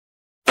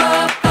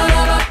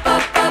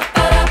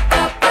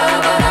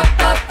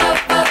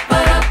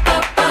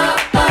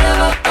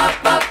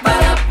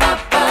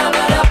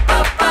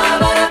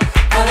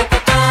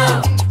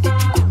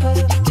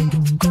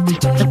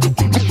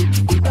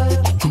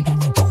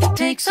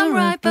some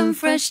ripe and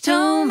fresh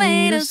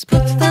tomatoes,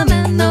 put them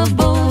in a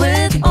bowl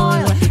with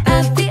oil.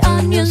 Add the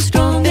onions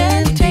strong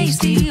and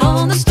tasty.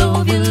 On the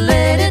stove you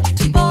let it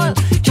to boil.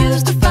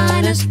 Choose the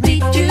finest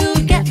meat you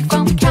get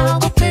from cow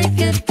or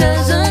pig, it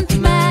doesn't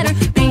matter.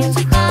 Beans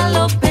or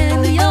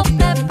jalapeno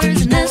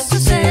peppers,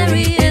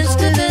 necessary is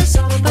to this.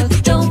 But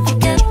don't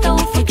forget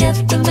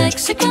the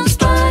Mexican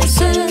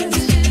spices.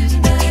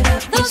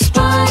 The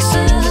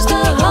spices,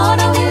 the heart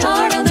of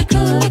the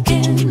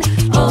cooking.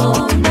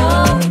 Oh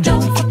no,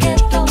 don't forget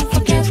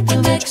the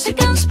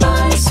Mexican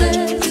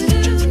spices.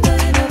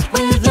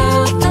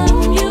 Without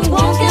them you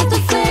won't get the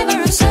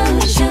flavor of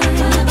sunshine.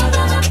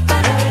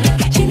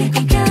 Chili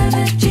con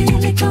carne,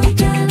 chili con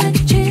carne,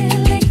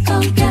 chili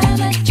con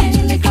carne,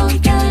 chili con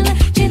carne,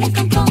 chili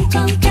con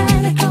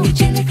carne,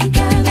 chili con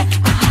carne.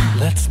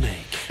 Let's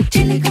make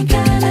Chili con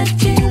carne,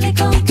 chili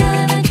con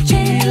carne,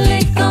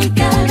 chili con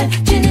carne,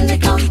 chili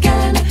con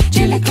carne,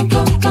 chili con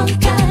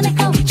carne,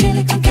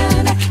 chili con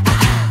carne.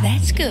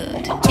 That's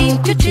good.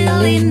 Eat your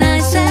chili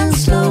nice and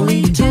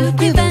slowly to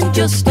prevent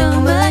your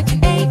stomach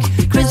ache.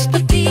 Crisp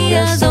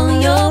tortillas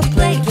on your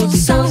plate will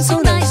sound so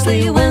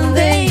nicely when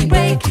they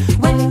break.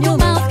 When your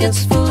mouth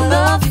gets full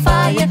of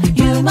fire,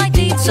 you might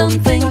need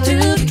something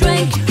to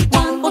drink.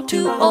 1 or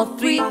 2 or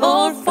 3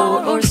 or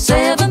 4 or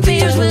 7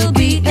 beers will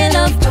be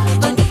enough.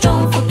 But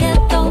don't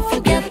forget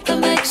the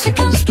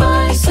Mexican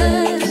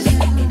spices.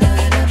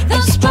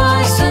 The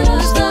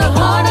spices, the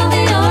heart of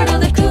the art of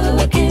the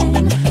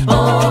cooking.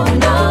 Oh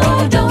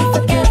no, don't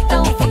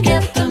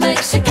forget the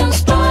Mexican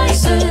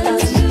spices.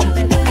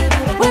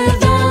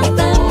 Without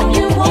them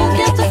you won't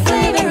get the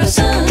flavor of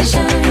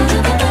sunshine.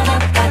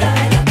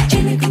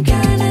 Chili con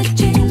carne,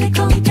 chili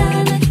con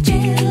carne,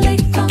 chili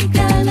con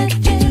carne,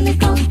 chili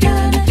con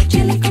carne,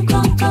 chili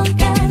con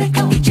carne,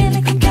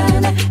 chili con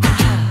carne.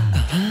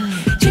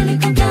 Chili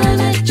con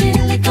carne,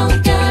 chili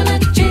con carne,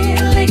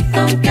 chili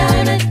con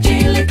carne,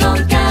 chili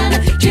con carne,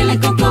 chili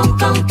con carne.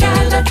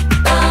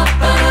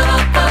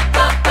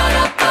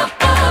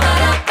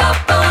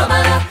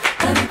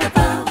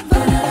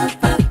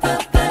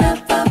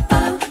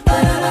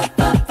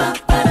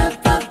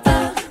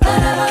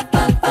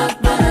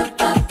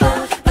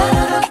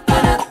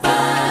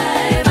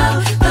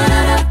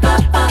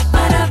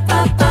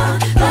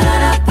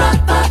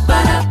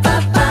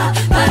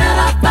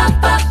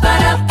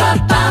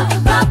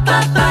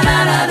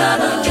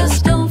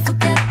 Just don't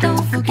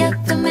forget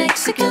the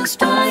Mexican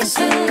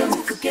spices.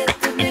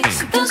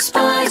 The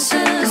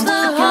spices, the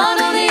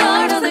heart of the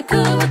art of the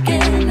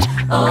cooking.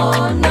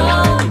 Oh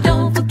no,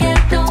 don't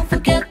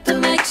forget the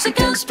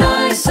Mexican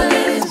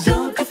spices.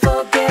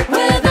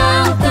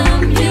 Without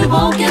them you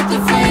won't get the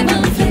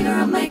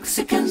flavor of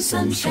Mexican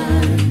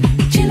sunshine.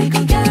 Chili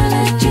con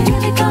carne,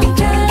 chili con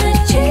carne,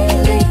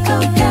 chili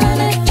con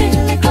carne,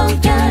 chili con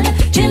carne,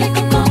 chili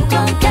con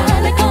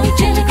carne,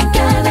 chili con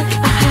carne.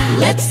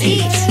 Let's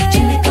eat.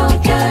 Chili con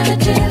carne,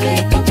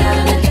 chili con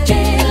carne,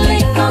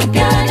 chili con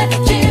carne,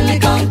 chili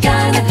con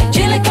carne,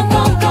 chili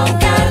con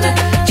carne,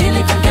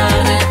 chili con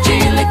carne,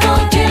 chili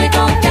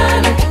con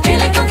carne,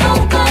 chili con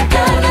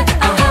carne.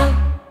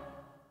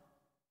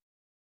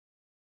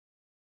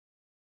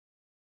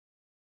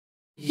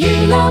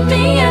 You love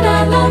me and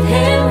I love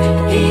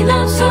him. He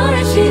loves her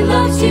and she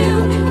loves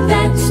you.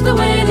 That's the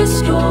way the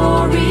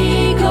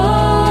story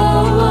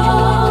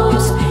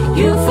goes.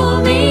 You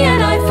fool me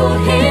and I fool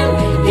him.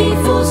 He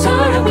fools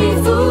her and we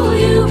fool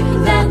you.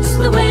 That's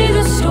the way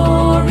the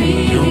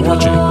story goes. You're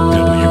watching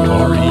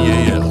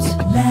WREAS.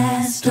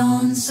 Last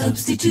on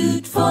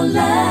substitute for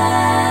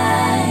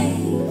life.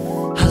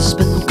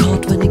 Husband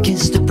caught when he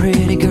kissed a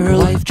pretty girl.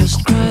 Wife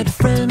just cried, a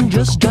friend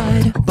just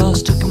died.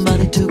 Boss took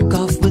money, took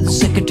off with the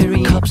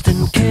secretary. Cops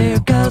didn't care,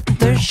 got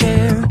their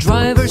share.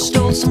 Driver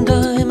stole some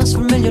diamonds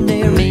from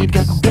millionaire. Maid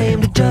got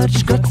blamed, the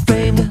judge got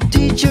framed.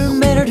 Teacher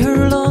married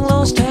her long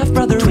lost half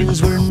brother.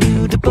 Twins were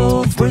nude,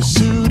 both were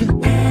sued.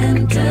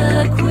 And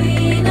the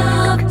queen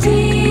of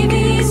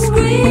TV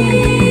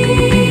screen.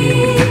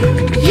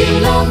 You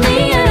love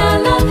me and I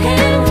love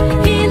him.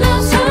 He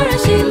loves her and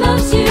she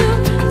loves you.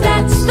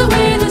 That's the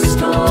way the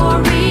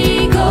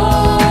story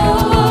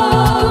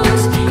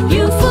goes.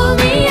 You fool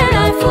me and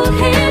I fool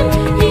him.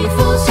 He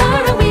fools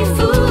her and we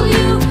fool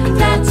you.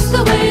 That's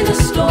the way the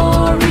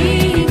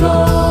story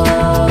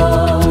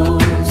goes.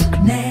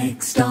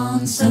 Next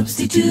on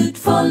substitute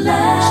for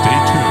life. Stay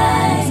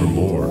tuned for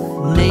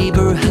more.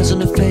 Neighbor has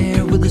an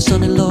affair with his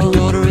son-in-law.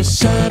 Daughter is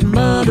sad,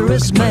 mother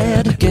is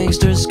mad.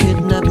 Gangsters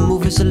kidnap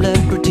movie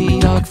celebrity.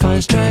 Dog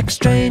finds track,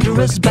 stranger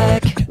is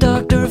back.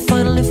 Doctor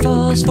finally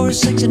falls for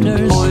sexy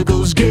nurse. Boy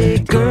goes gay,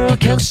 girl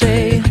can't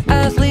stay.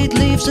 Athlete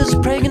leaves his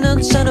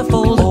pregnant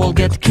centerfold. All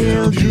get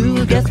killed,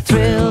 you get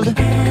thrilled.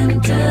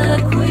 And the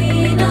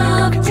queen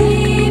of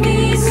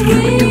TV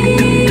screen.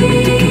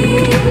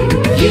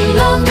 You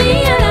love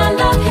me and I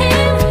love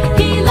him.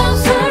 He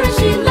loves her and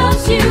she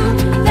loves you.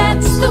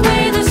 That's the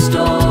way the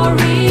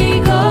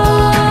story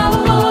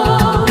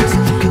goes.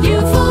 You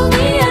fool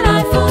me and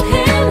I fool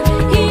him.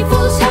 He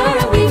fools her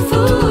and we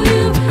fool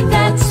you.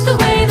 That's the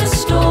way the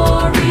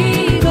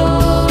story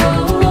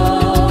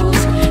goes.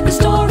 The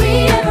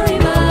story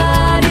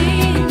everybody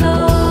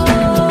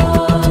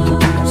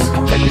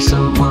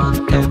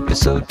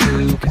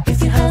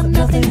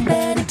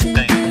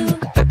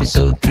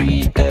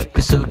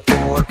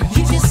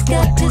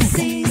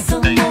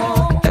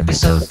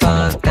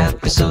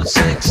episode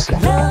 6.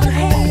 Love,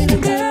 hate,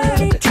 and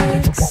dirty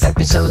tricks.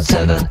 Episode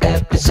 7,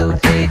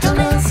 episode 8. Don't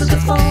answer the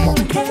phone,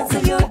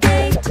 cancel your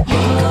date. Let's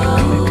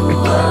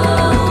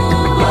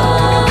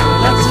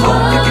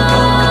hope we can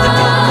cope with the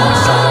double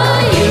song.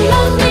 He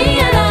loves me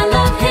and I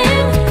love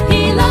him.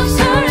 He loves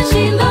her and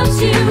she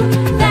loves you.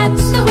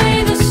 That's the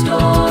way the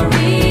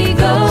story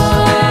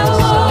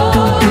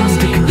goes.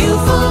 You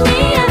fool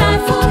me and I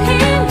fool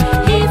him.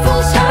 He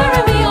fools her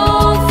and we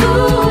all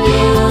fool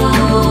you.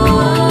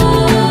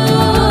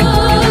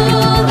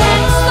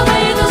 That's the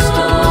way the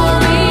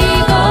story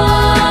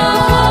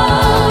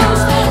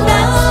goes.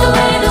 That's the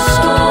way the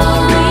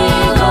story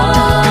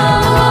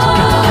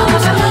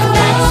goes.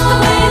 That's the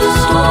way the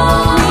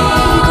story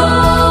goes.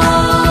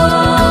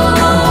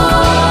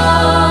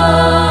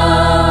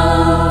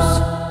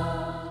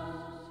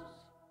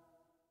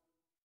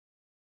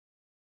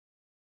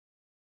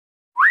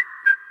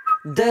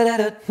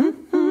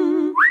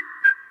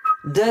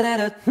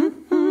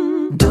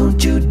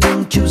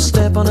 Don't you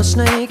step on a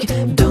snake.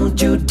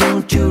 Don't you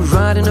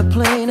ride in a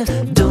plane.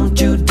 Don't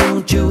you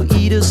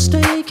eat a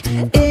steak.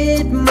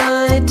 It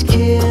might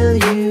kill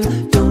you.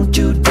 Don't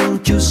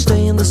you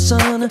stay in the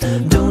sun.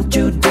 Don't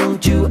you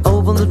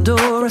open the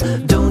door.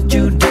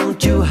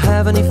 Don't you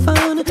have any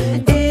fun.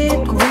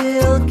 It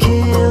will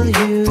kill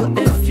you.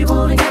 If you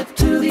wanna get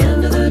to the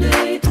end of the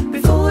day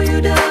before you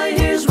die,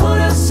 here's what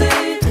I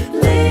say.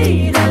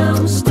 Lay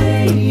down,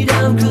 stay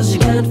down, 'cause you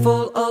can't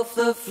fall off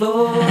the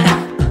floor.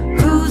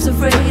 Who's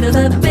afraid of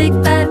the big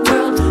bad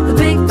world? The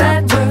big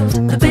bad world,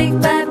 the big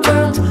bad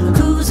world.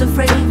 Who's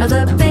afraid of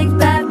the big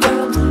bad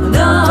world?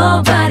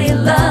 Nobody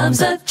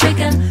loves a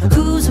chicken.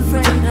 Who's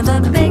afraid of the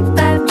big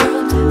bad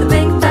world? The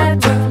big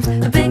bad world,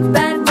 the big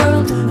bad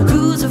world.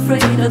 Who's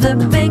afraid of the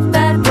big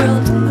bad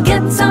world?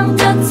 Get some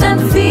guts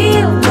and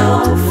feel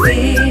no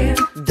fear.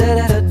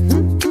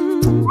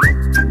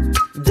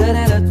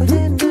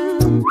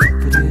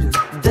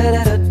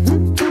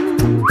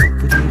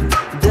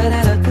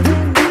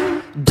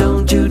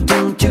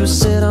 Don't you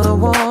sit on a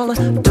wall.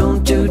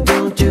 Don't you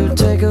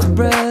take a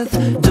breath.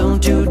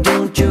 Don't you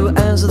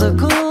answer the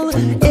call.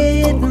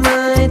 It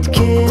might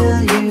kill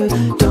you.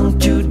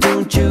 Don't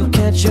you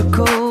catch a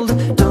cold.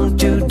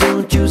 Don't you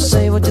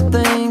say what you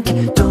think.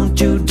 Don't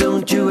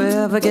you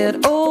ever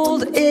get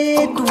old.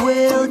 It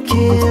will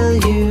kill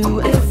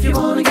you. If you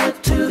wanna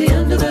get to the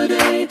end of the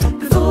day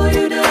before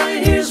you die,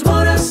 here's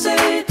what I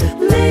say.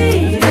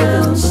 Lay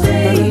down,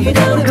 stay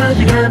down, 'cause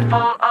you can't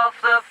fall off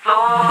the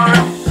floor.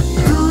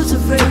 Who's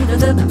afraid of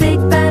the big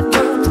bad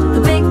world?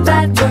 The big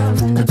bad world,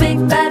 the big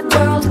bad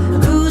world.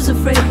 Who's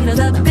afraid of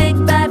the big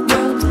bad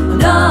world?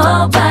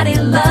 Nobody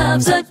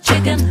loves a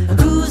chicken.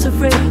 Who's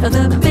afraid of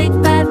the big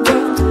bad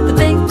world? The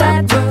big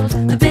bad world,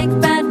 the big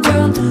bad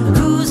world.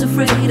 Who's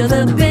afraid of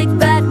the big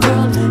bad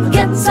world?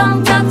 Get some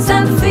guts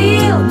and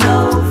feel no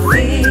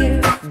fear.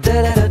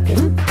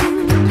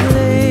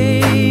 Play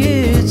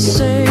it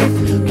safe,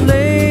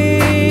 play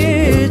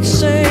it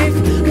safe.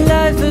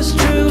 Life is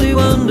truly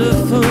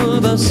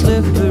wonderful, but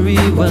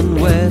slippery when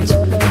wet.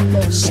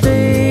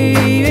 Stay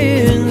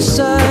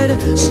inside,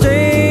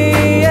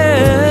 stay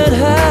and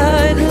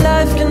hide.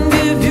 Life can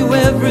give you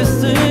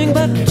everything,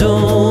 but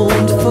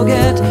don't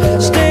forget,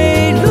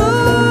 stay low.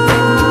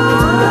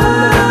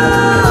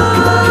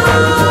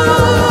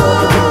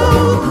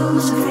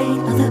 Who's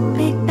afraid of the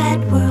big bad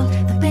world?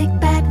 The big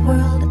bad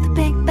world, the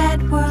big bad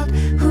world.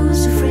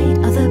 Who's afraid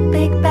of the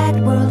big bad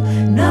world?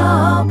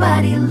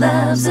 Nobody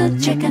loves a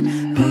chicken.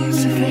 Who's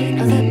afraid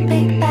of the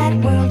big bad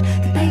world?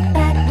 The big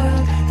bad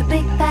world, the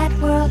big bad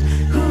world.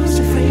 Who's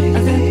afraid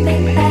of the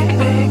big bad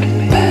world?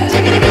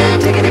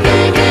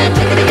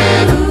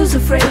 Who's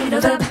afraid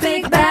of the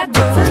big bad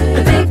world?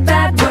 The big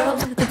bad world,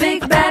 the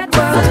big bad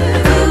world.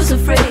 Who's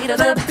afraid of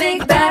the big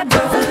bad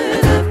world?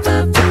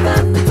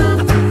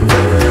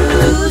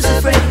 Who's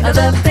afraid of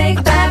the big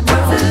bad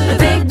world? The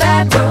big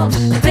bad world,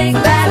 the big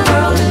bad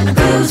world.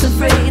 Who's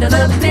afraid of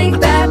the big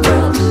bad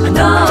world?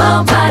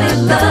 Nobody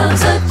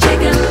loves a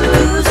chicken.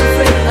 Who's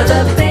afraid of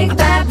the big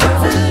bad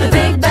world? The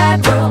big bad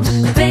world,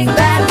 the big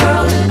bad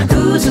world.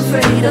 Who's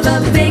afraid of the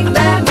big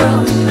bad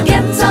world?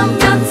 Get some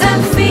guts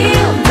and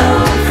feel no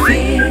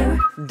fear.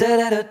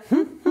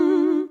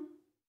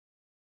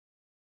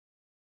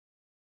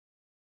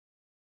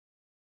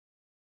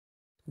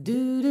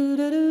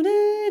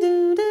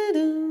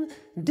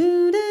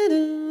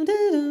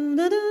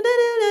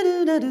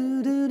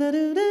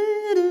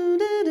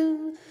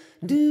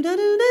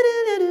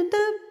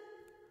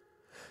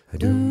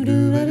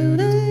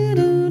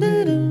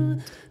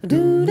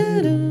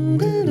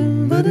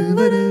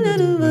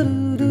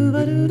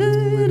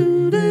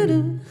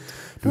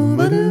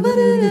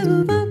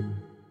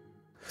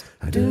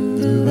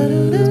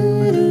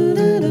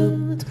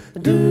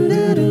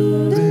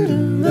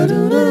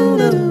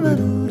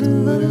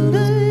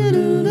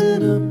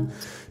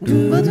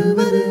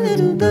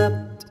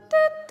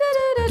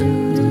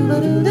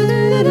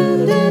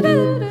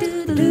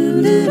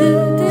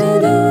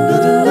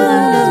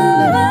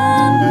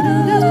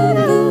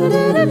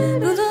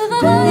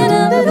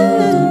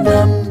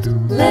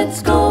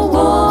 Let's go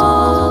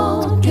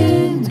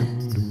walking,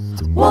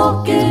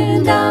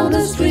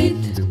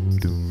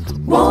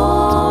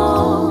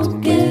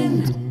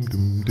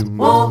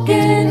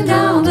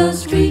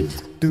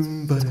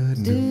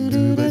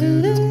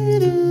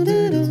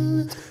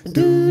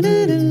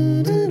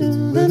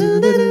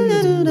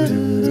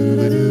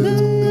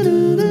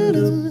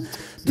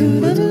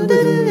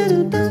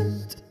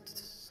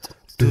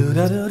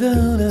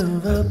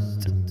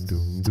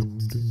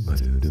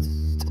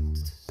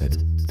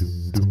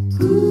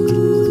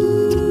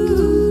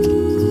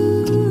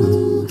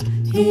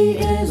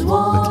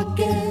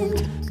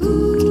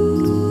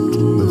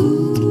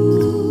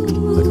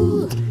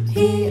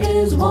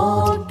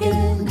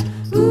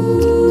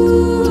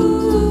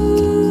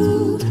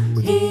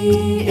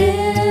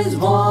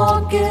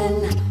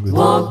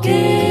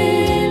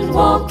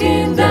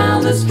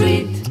 the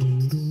street.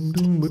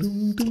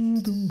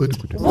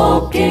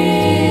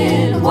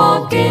 Walking,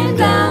 walking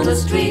down the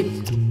street.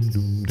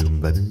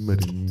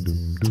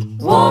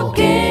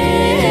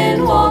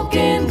 Walking,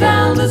 walking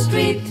down the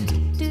street.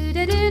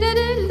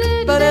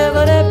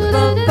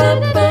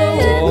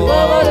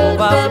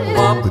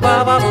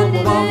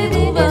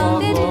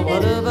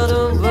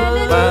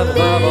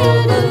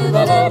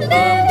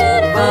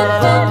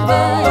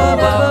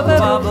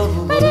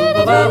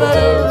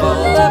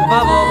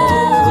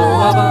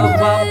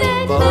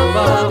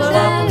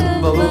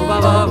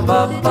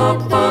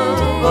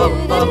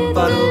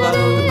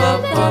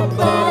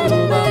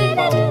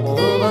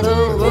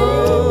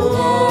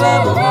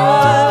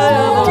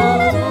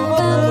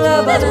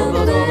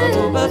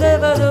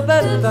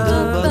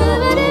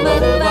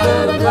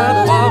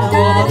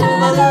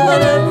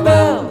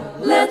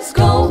 Let's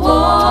go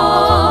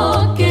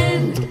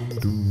walking,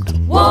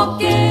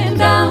 walking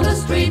down the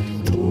street.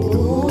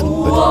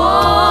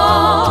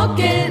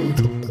 Walking,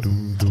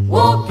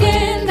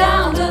 walking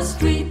down the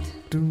street.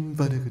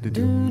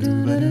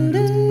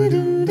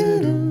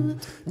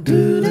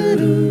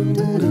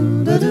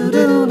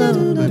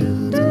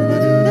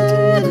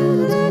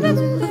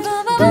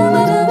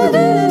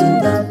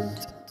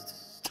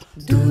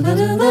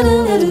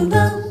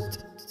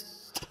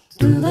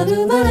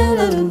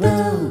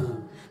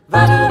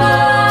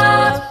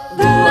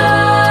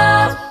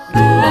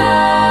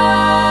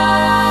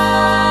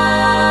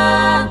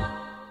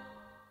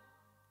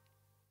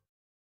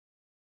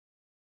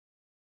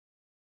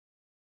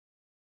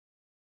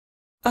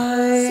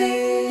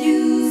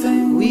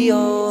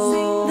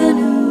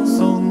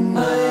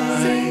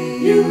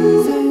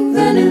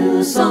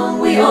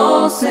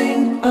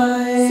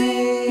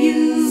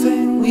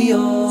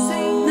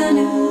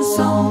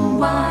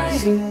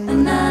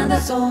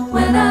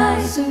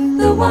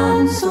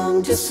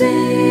 To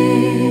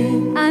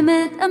sing. I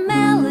met a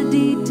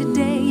melody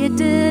today. It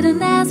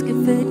didn't ask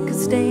if it could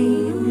stay.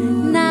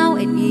 Now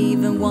it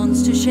even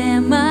wants to share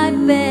my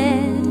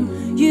bed.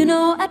 You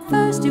know, at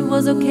first it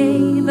was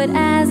okay, but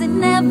as it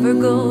never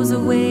goes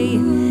away,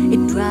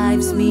 it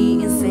drives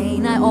me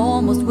insane. I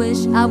almost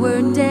wish I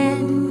were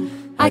dead.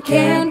 I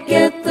can't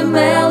get the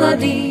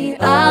melody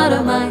out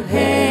of my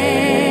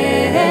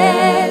head.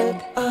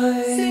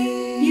 I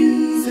sing,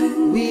 you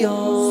sing, we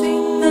all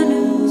sing the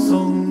new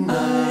song.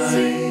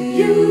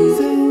 You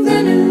sing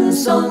the new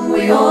song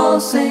we all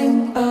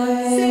sing. I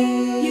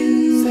sing,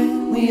 you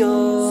sing, we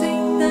all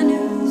sing the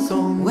new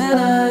song. When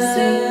I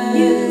sing,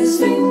 you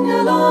sing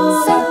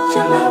along. Such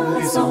a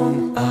lovely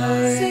song. I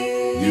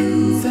sing,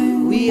 you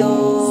sing, we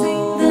all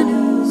sing the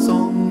new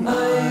song. I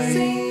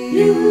sing,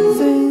 you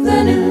sing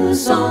the new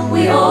song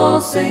we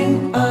all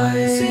sing.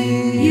 I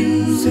sing,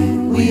 you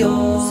sing, we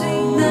all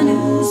sing the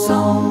new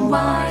song.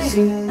 Why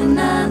sing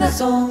another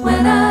song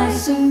when I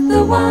sing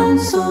the one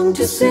song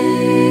to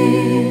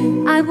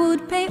sing? I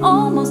would pay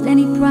almost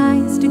any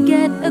price to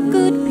get a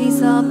good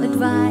piece of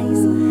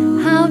advice,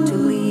 how to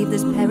leave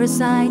this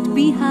parasite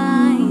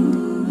behind.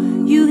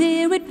 You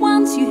hear it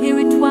once, you hear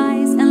it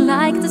twice, and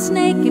like the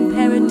snake in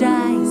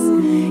paradise,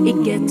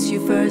 it gets you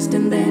first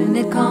and then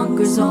it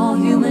conquers all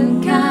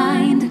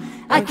humankind.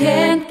 I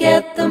can't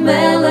get the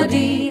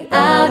melody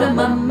out of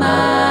my mind.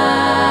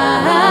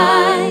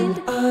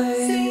 I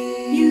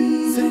sing,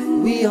 you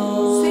sing, we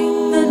all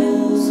sing the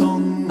new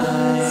song. I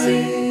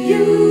sing,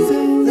 you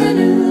sing the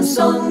new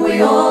song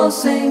we all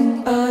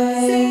sing. I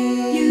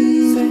sing,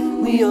 you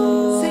sing, we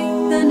all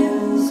sing the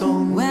new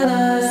song. When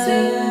I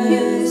sing,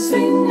 you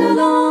sing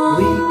along.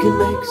 We can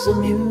make some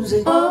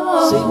music,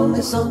 sing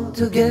this song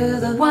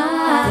together.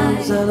 Why?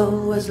 'Cause I'll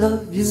always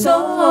love you, so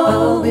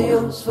I'll be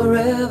yours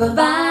forever.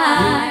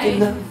 Bye. You can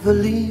never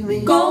leave me.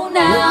 Go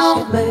now. Let's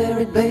get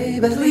married,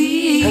 baby.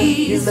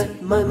 Please. Have you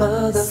met my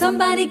mother?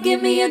 Somebody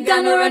give me a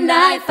gun or a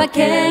knife. I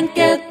can't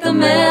get the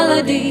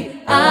melody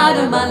out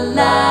of my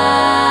life.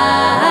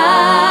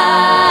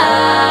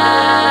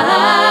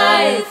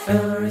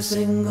 Every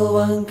single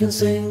one can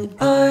sing.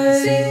 I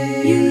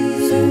sing, you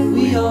sing,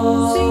 we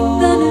all sing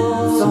the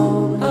new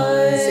song.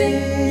 I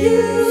sing,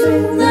 you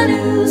sing the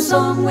new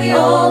song we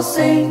all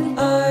sing.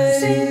 I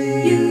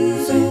sing, you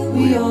sing,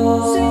 we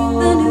all sing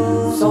the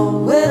new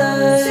song. When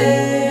I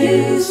sing,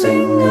 you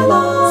sing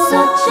along.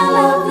 Such a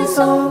lovely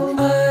song.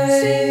 I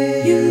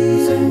sing, you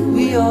sing,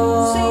 we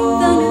all sing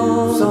the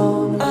new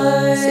song.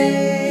 I sing,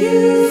 you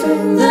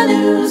sing the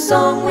new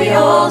song we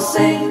all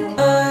sing.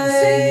 I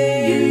sing,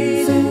 you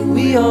sing,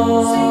 we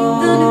all sing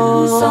the new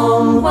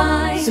song.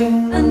 Why sing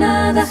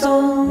another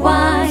song?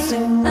 Why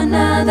sing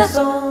another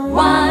song?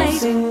 Why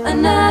sing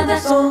another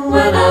song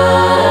when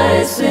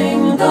I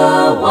sing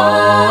the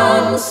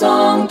one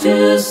song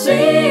to sing?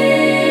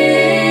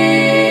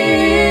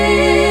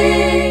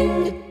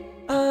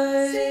 I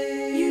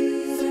sing, you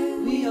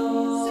sing, we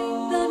all sing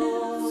the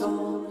new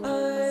song. I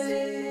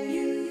sing,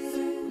 you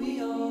sing, we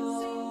all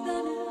sing the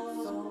new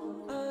song.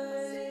 I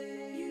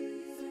sing, you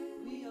sing,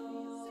 we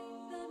all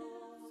sing the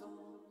new song.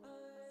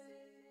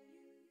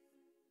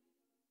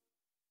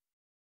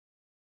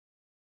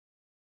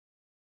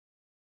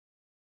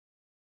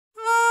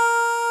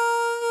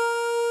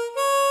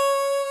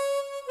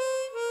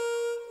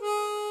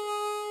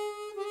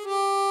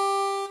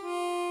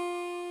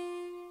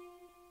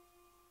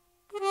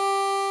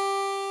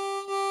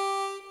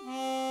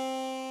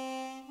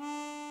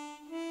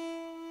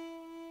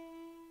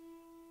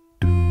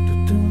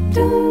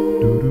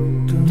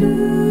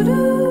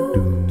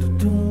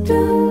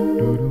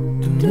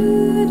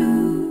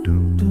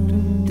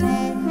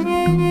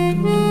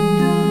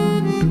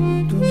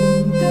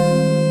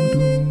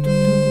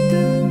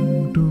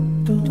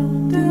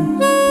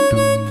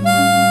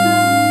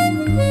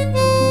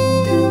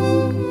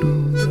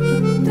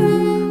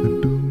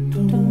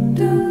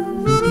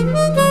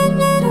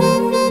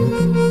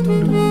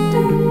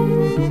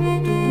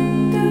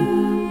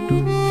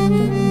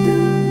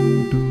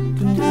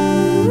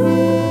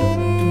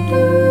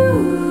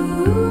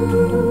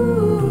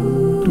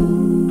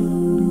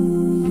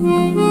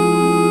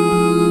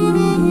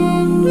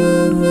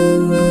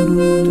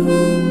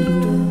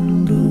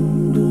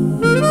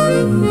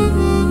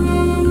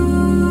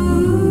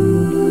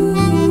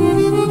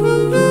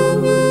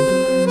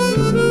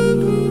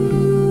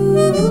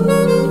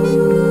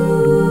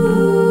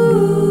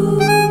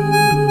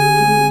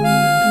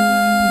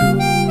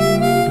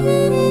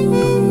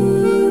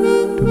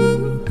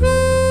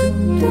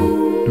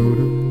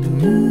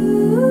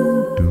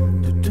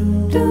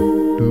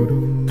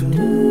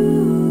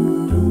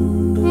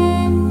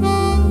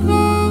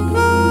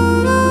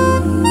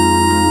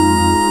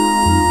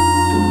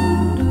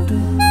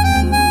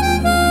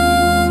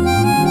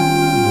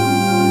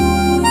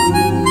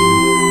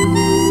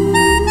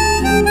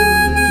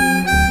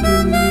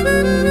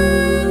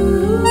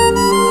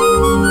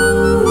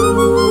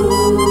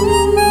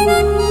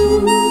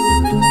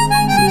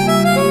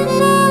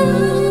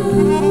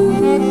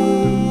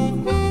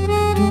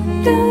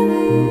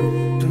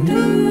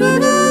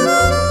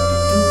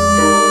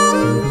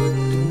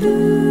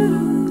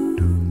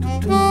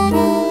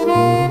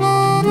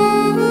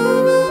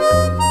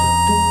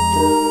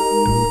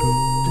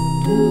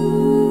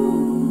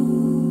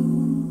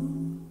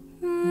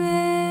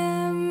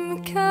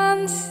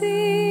 kan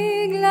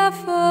segla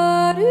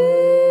förutan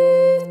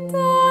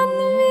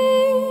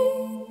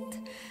vind?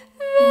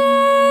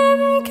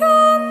 Vem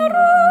kan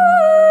ro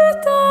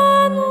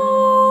utan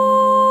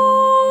åror?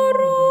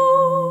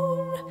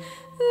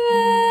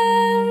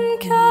 Vem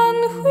kan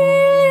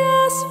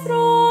skiljas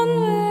från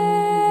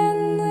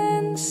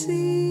vännen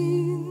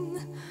sin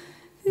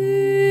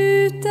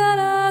utan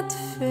att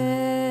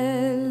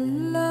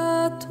fälla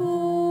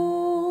tårar?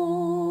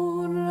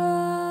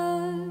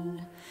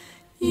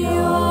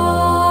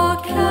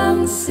 Jag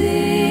kan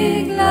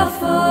segla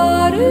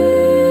förutan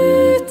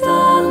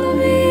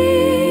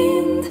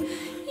vind.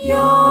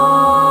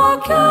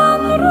 Jag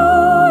kan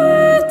ro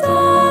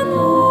utan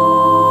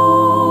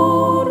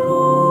åror,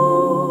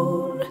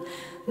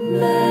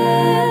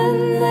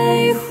 men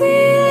ej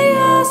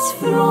skiljas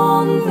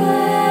från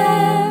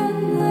vännen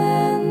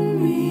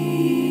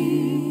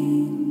min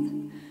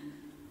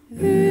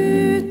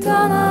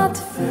utan att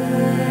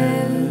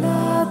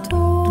fälla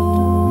tårar.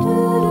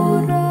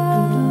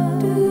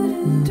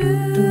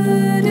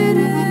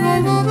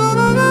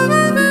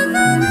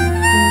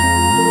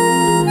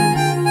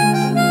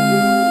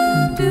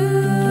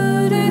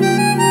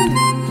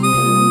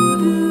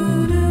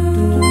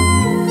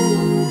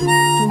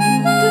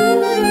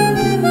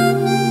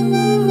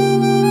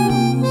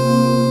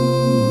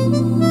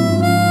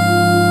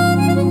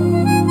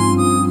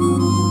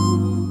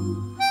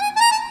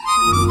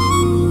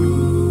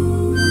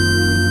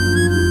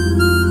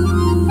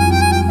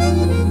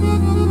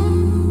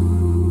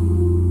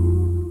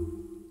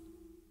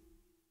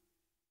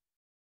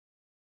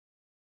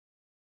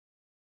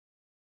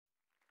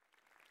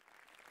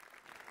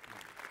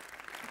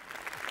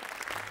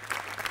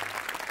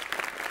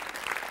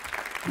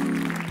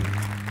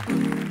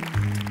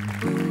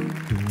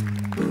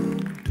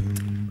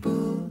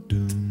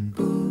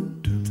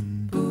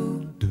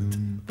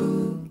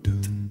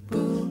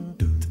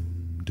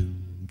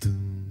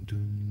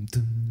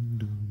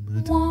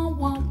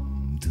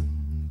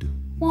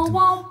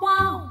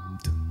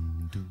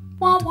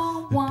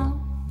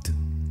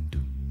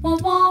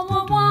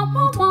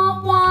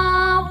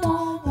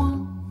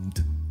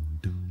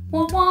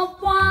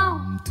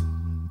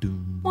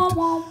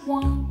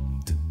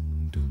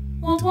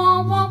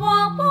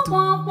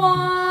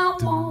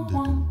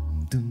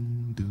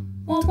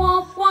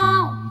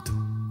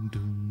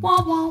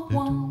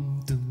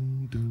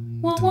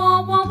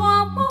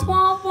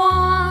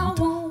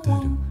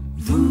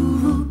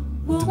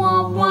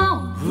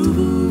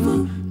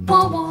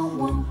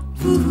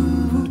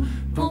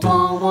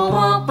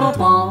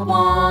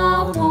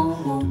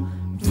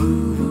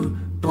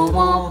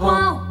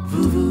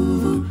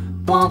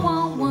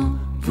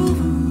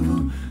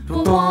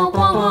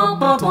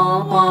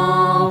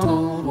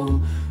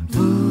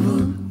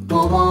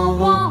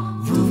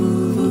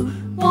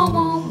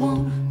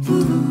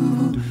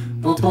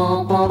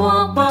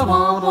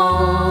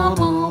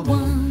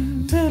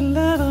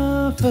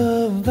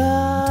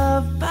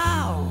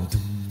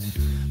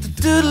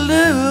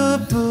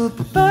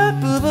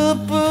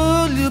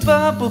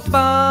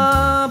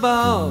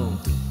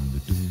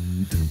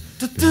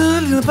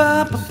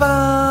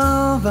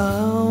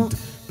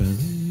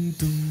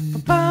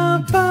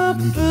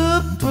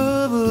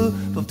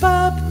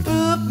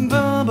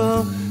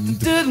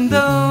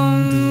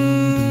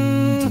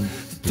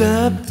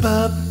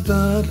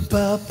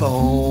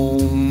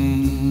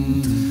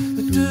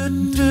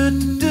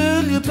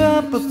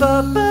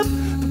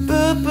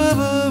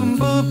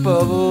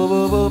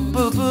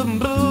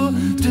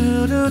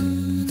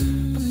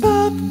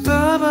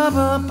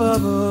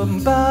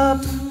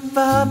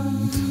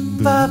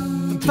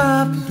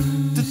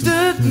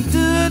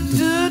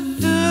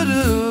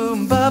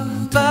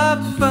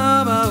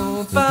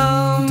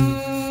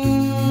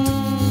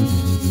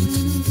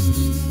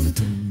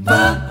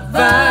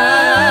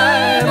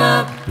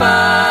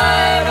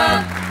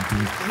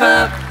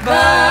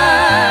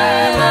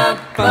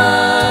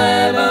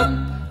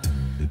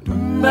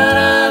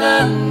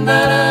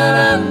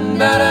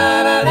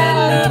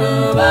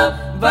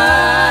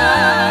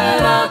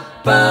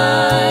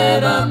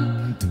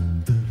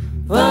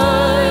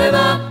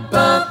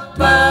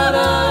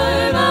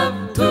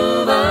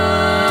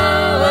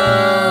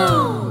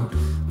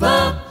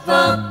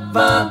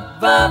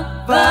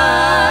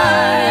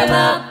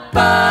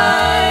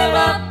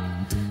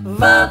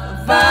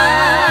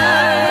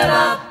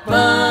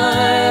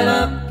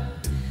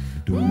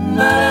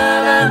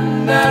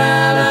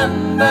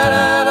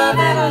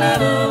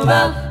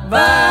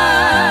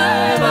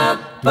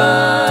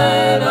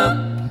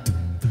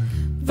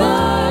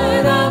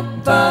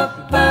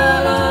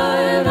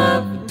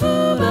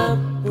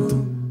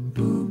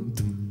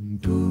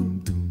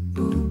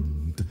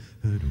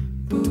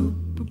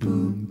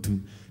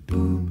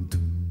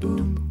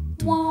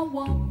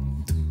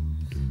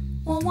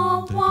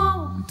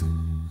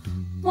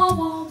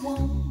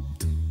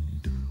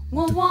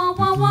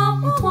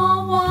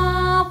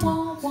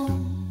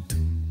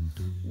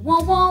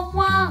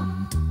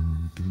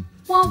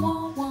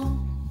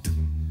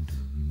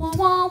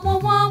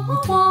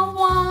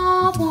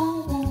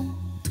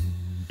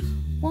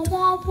 Wow,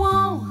 wow,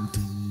 wow.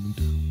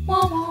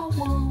 Wow, wow,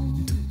 wow.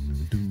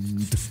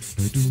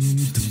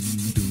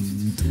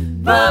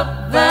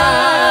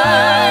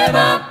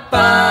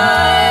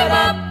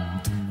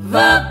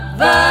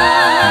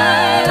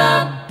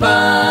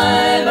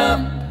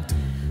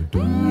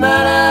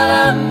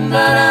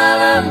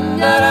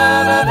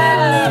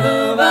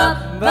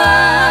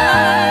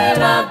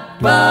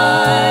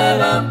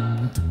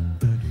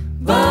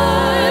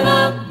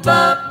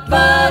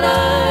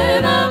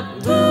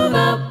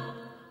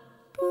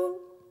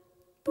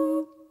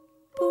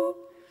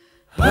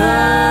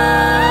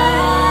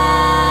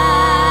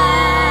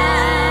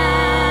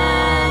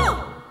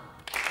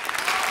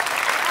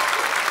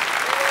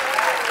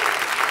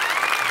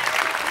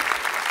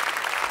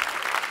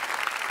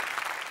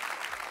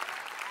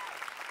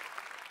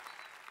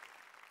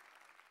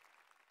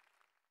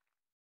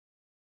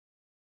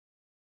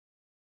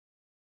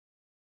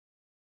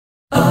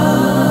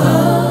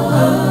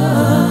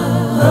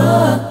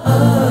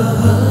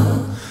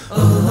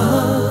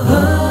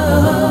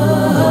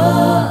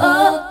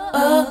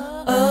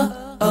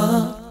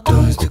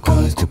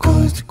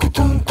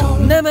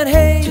 Nej men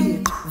hej,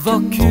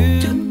 vad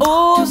kul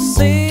att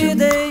se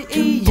dig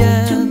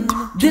igen.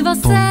 Det var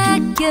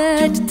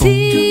säkert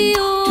 10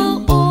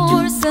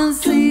 år sen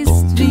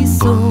sist vi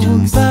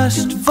sågs.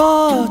 Värst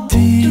vad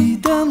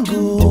tiden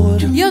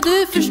går. Ja,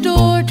 du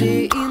förstår,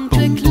 det är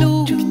inte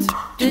klokt.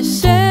 Det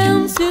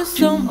känns ju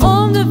som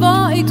om det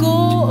var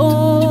igår.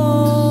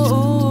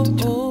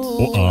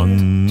 Och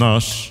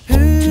annars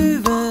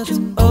Huvudet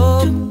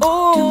upp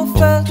och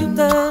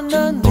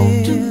fötterna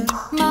ner.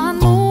 Man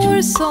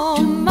mår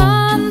som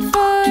man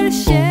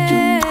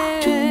förtjänar.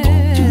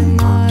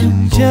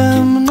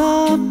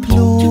 Jämna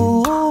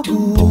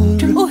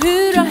plågor. Och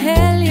hur har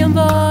helgen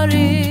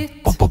varit?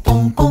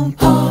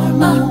 Har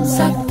man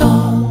sagt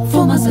A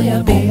får man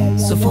säga B,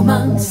 så får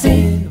man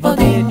se vad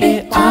det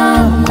är.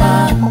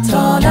 Alla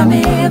talar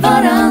med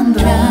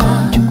varandra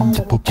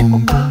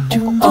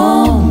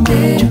om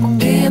det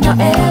ena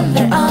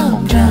eller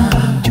andra.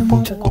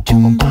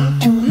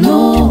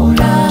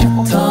 Några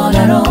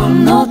talar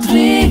om något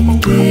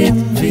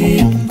riktigt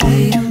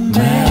viktigt,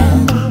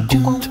 men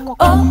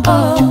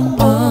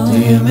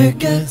Det är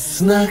mycket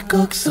snack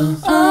också.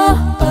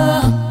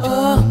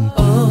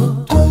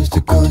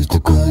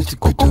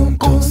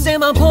 Ser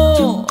man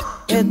på,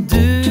 är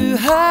du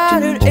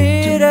här, hur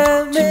är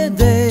det med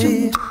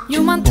dig?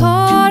 Jo, man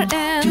tar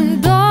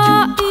en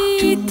dag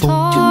i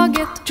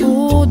taget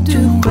och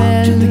du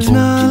själv.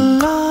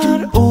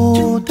 Knallar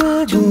och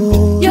det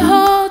går.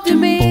 Jaha, du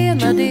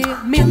menar det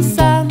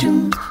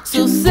minsann.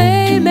 Så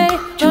säg mig,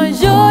 vad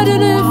gör du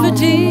nu för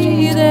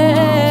tiden?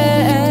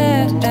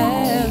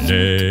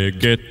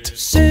 läget.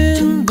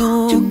 Synd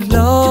och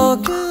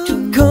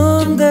klagan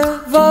kunde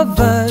vara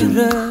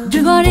värre.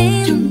 Du har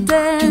inte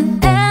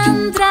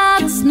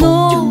ändrats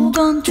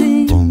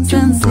någonting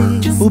sen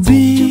sist. Och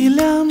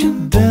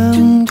bilen,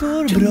 den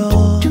går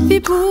bra. Vi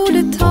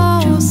borde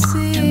ta oss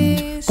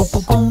sist.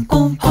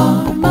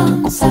 Har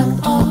man sagt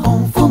A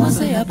får man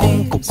säga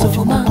B, så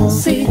får man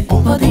se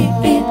vad det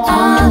är.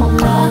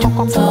 Alla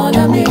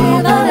talar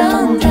med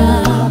varandra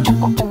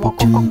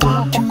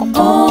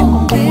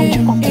om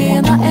det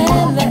ena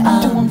eller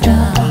andra.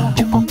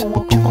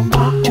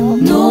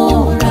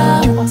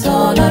 Några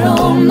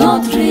talar om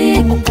något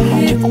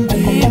riktigt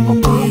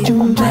viktigt,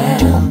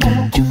 men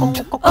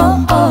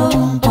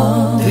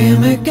Det är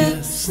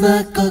mycket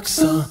snack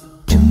också.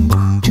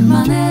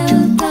 man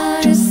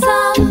ältar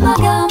samma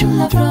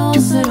gamla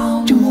fraser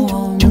om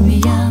och om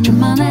igen.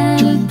 Man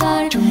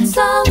ältar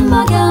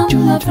samma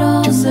gamla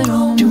fraser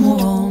om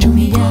och om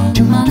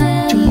igen. Man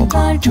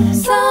ältar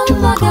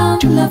samma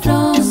gamla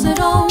fraser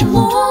om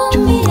och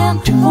om igen.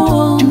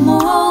 Och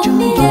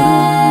om igen.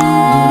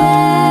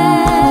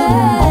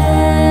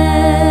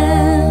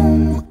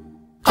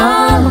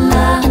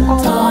 Alla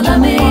talar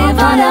med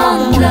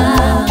varandra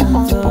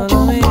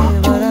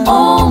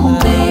om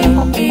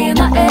det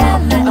ena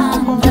eller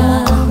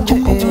andra.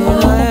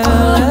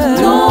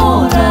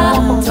 Några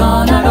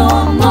talar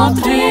om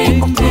något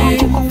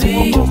riktigt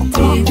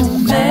viktigt,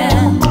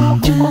 men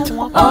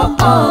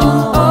alla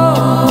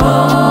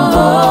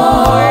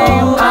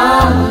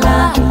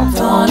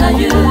talar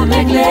ju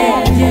med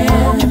glädje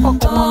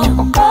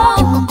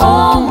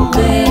om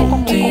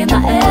det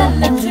ena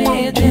eller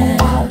tredje.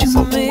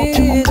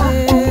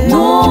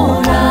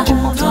 Några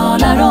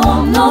talar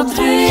om något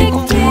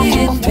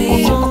riktigt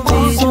viktigt,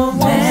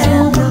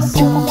 men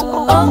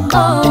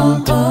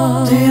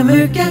Det är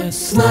mycket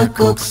snack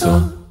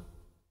också.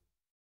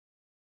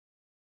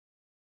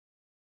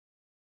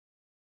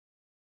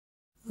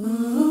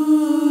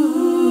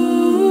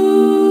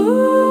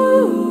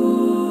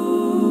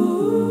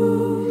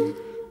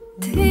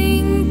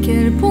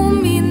 tänker på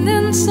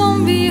minnen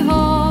som vi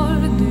har,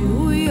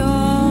 du och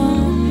jag.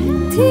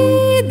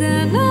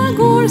 Tiderna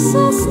går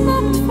så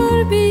snabbt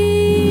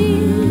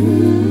förbi.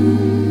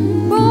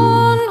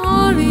 Barn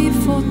har vi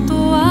fått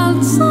och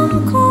allt som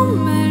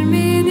kommer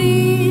med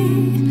det.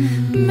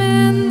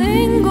 Men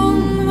en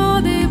gång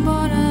var det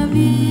bara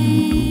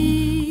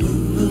vi.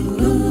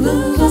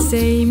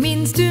 Säg,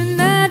 minns du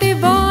när det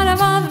bara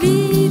var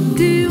vi,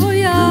 du och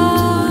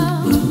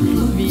jag?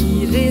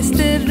 Vi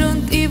reste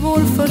runt i vår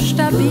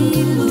första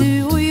bil,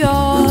 du och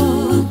jag.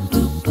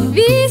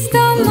 Vi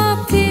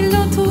stannade till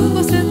och tog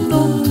oss ett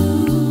dopp,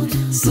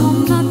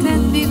 somnade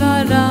tätt vid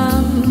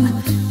varann.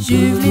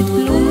 Ljuvligt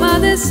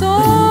blommade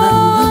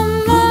sommar.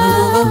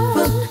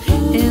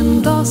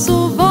 En dag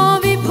så var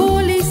vi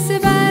på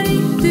Liseberg,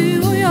 du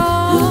och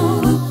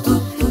jag.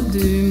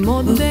 Du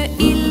mådde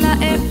illa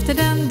efter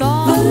den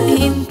dagen,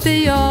 inte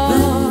jag.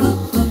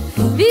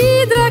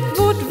 Vi drack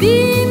vårt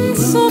vin,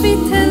 så vi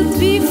tält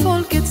vid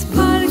Folkets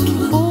park,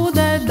 och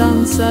där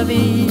dansar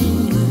vi,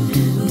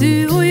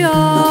 du och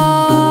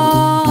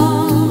jag.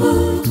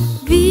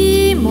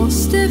 Vi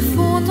måste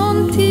få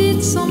någon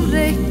tid som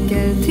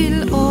räcker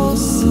till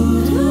oss.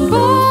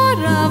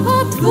 Bara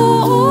var 2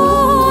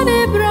 år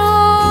är bra.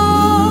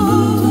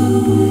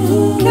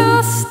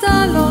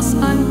 Kasta loss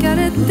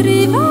ankaret,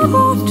 driva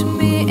bort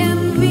med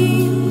en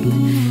vind.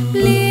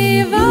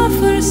 Leva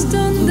för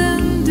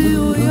stunden, du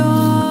och jag.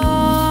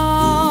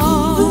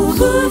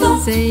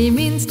 Säg,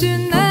 minns du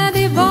när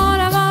det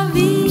bara var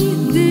vi,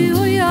 du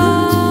och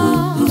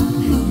jag?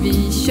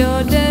 Vi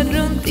körde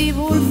runt i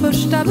vår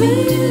första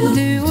bil,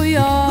 du och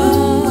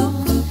jag.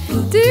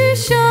 Du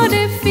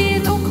körde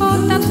fel och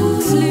kartan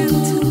tog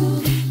slut.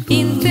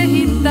 Inte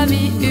hittar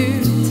vi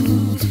ut.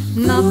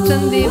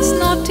 Natten blev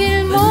snart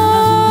till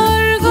morgon.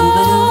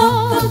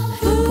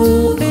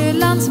 På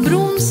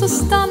Ölandsbron så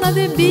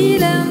stannade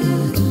bilen,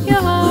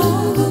 ja.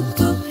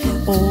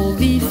 Och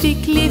vi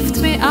fick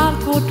lift med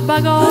allt vårt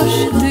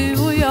bagage, du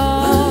och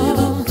jag.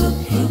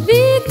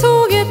 Vi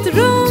tog ett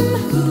rum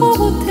på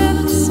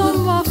hotell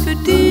som var för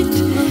dyrt,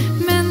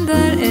 men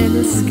där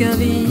älskar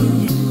vi,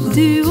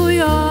 du och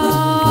jag.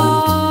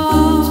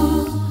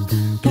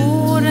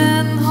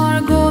 Åren har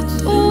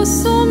gått och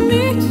så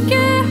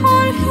mycket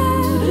har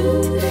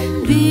hänt.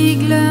 Vi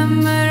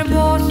glömmer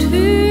bort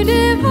hur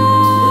det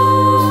var.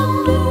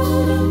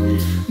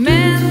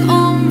 Men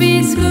om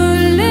vi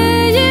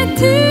skulle ge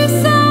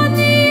tusan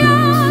i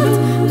allt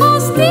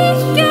och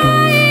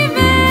sticka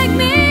iväg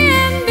med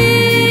en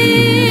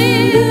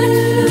bil,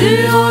 du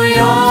och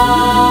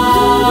jag,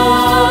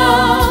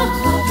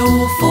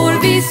 då får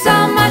vi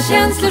samma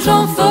känslor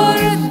som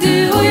förr,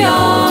 du och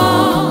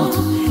jag.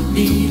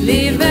 Vi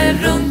lever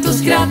runt och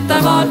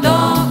skrattar var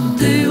dag,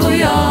 du och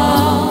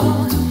jag.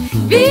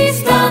 Vi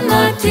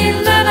stannar till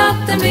när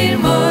natten blir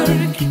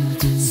mörk,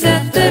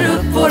 sätter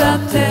upp våra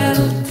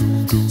tält,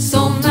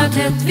 somnar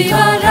tätt vid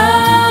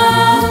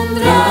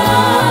varandra.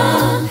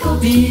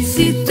 Vi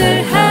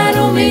sitter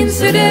här och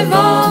minns hur det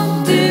var,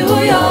 du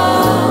och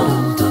jag.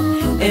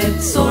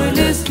 Ett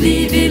sorglöst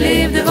liv vi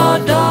levde var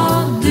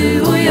dag,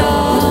 du och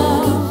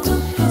jag.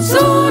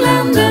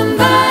 Solen den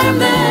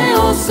värmde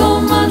och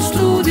sommaren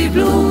stod i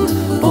blom,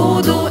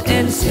 och då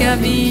älskar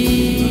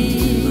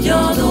vi,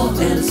 ja då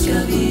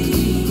älskar vi,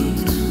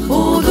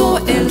 och då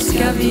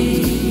älskar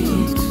vi,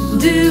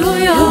 du och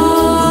jag.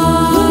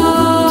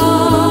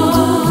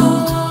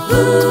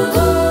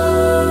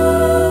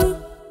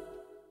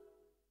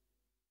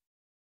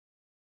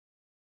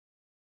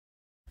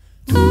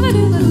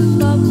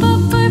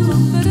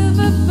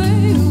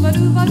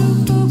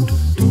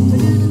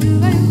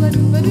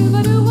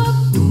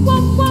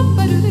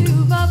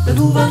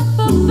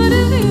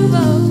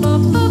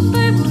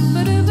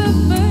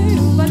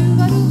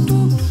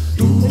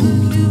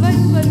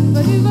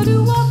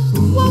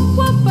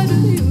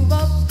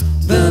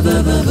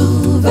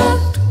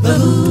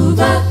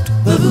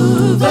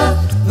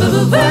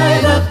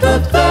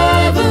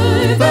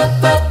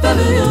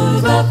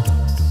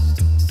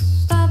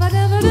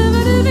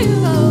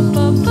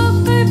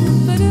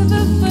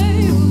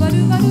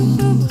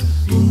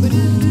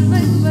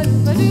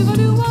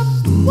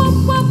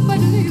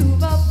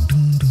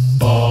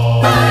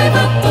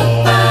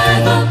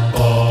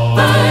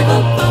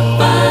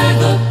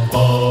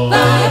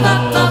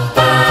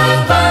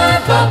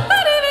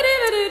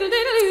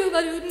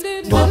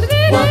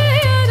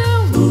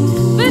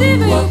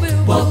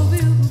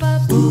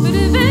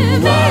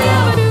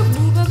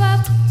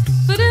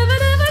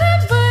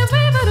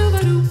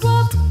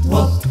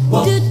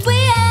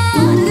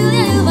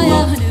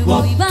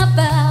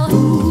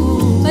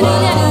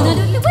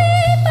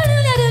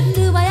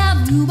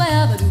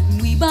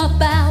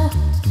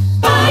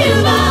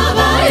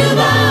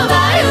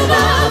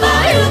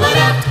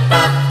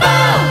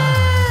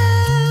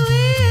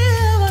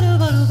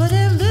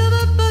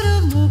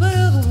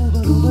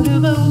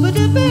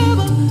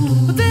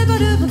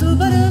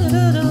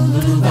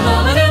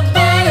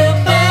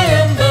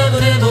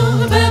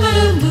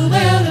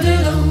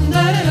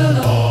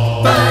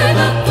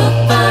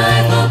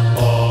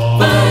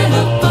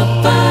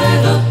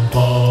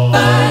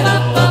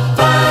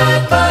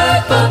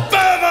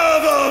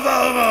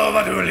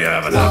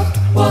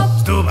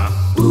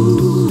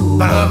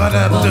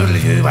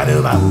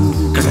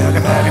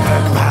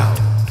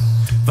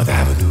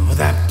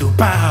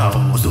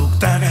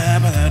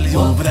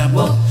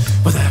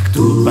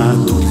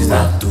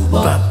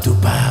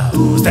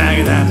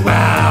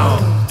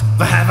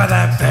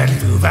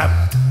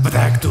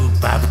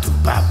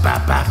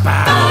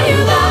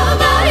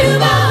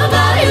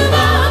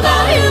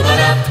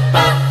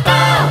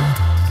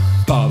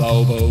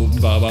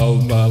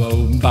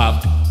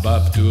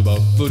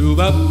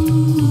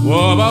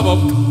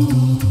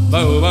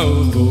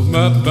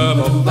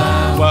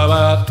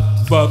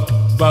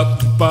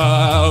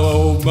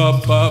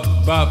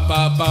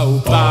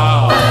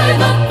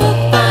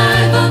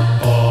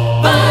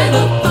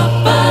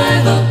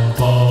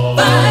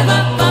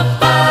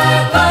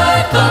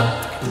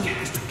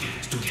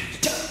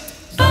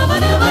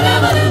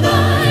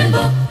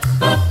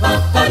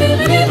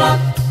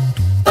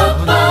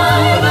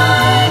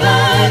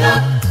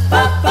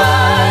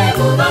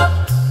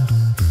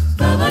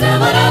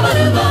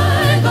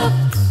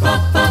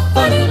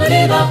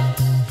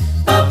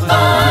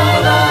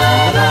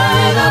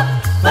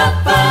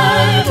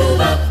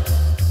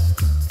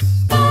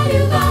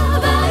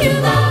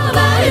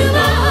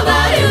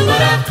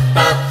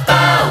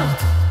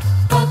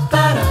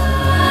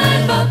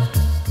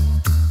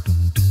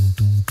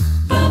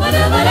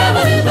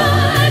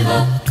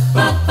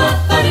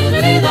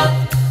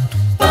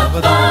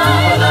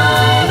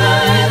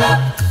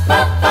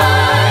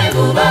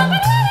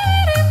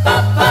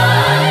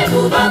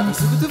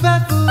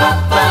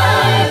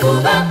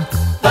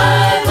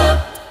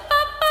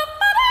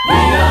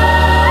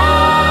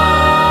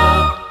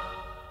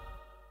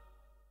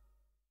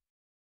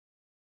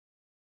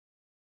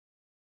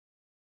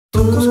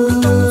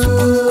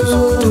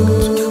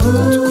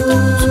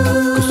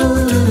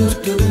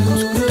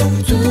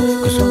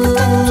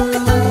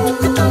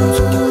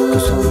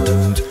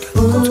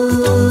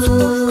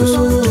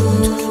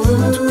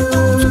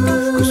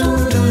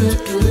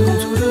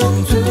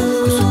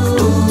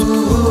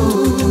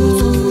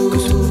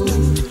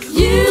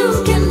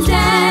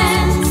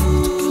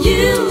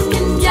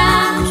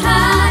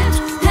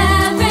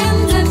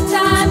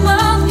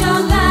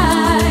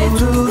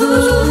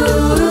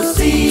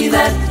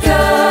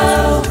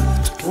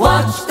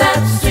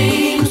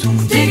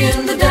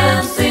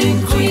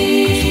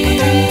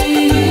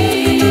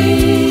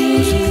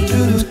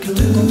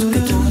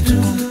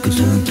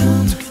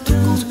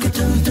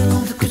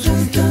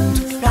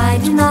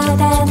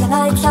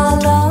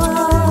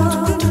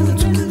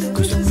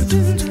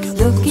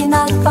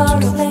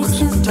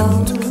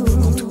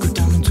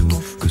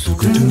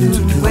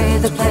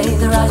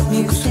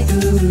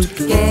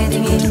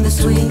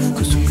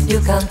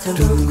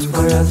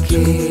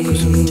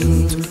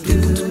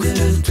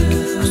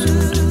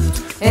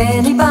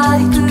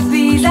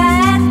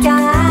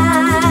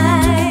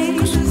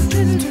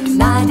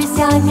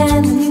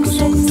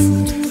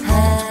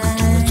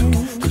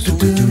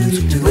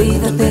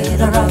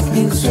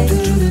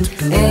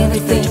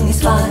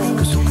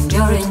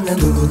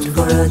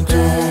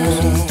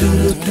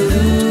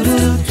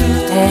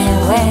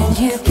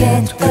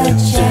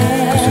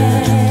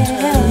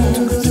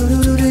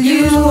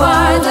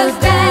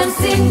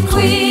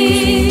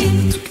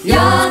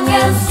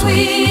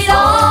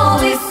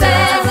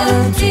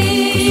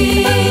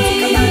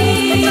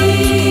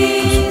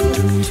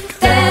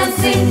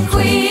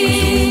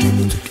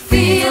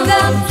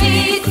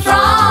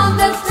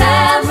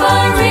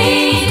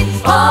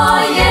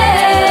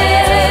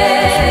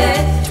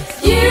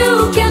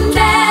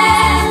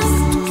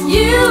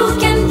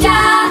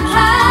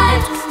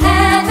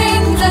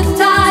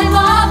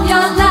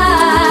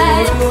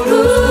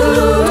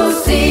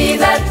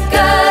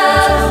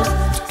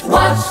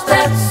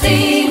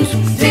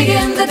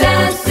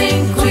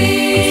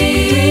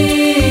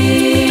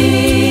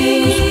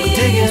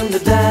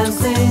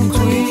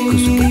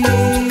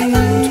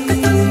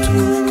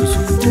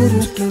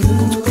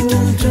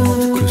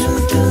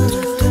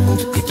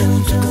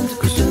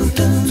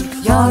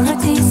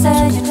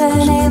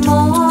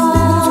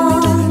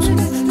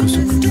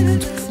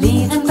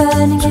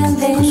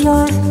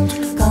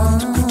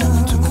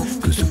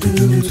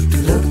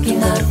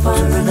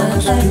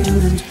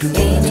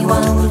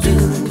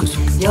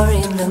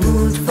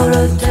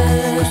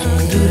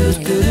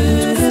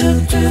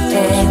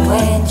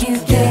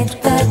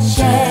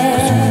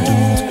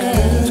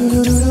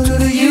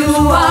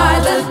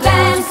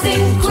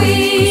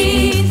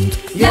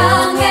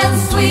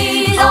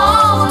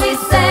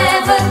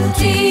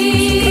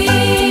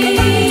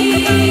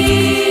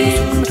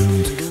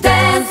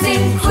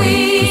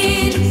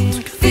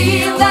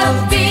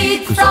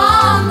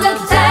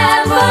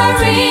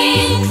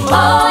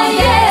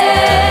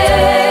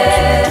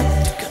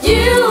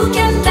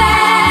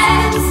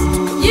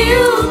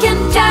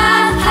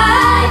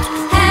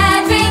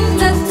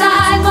 The time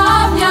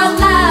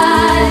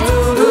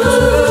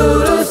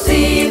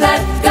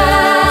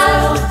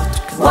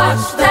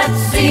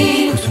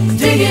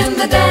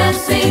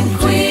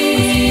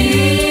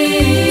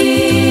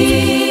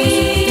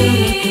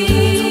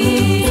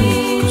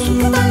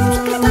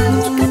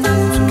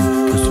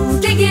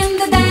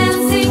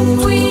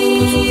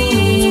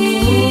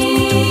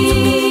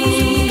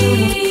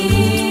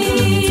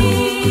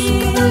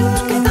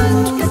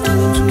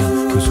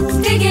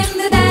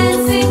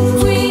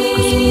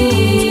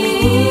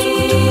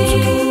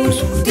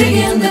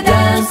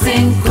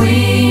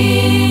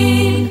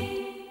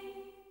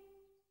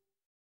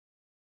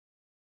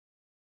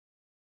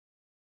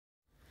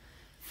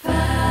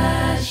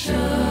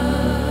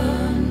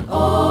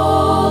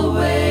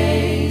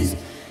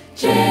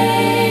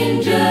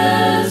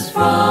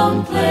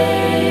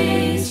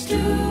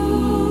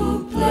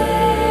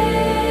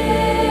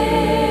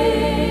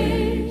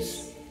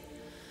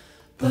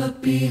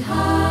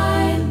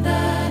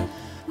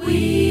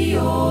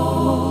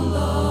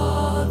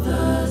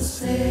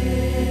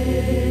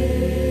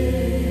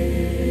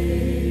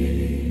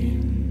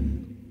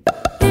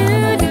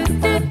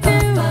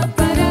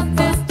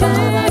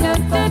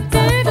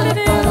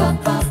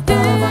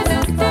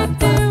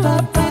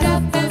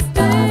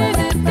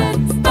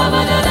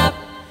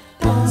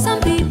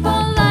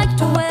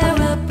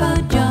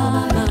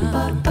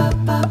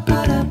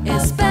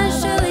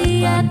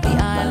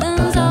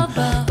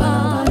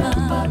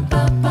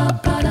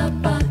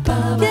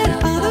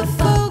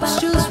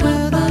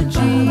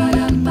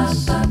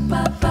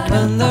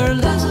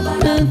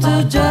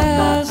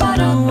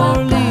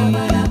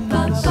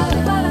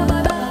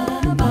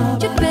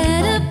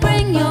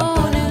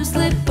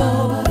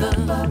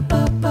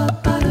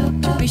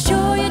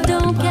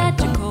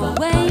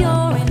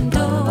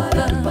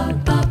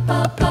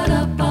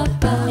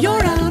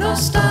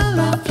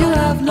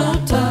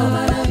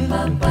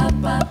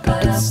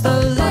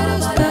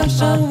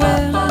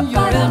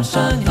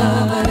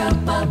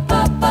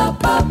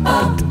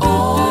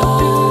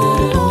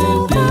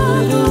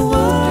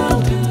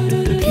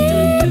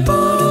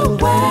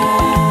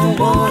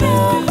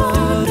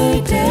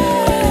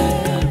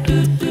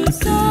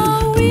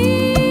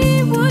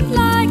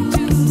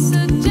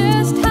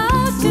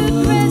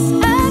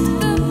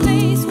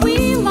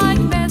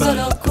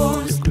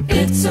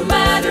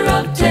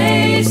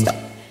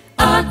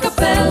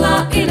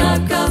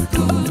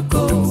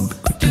Acapulco.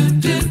 Do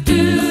do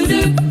do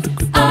do.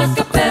 A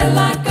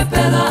cappella,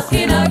 cappella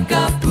in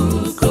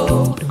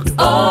Acapulco.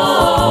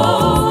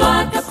 Oh,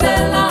 a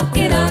cappella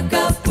in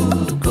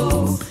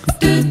Acapulco.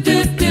 Do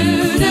do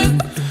do do.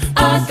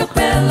 A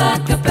cappella,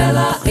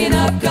 cappella in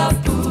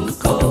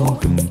Acapulco.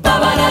 Ba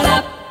ba da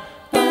da.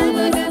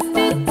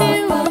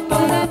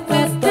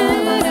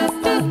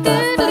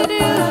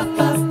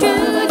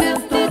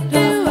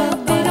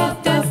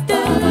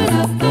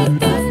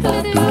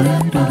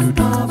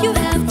 You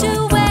have to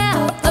wear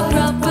a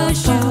proper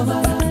shoe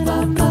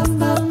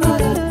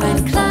when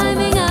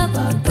climbing up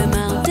the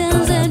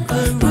mountains in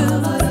Peru.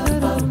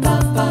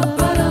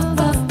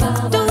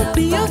 Don't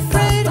be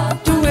afraid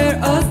to wear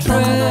a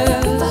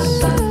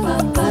dress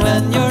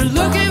when you're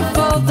looking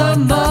for the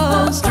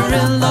monster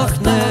in Loch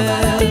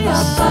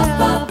Ness.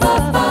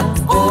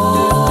 Oh,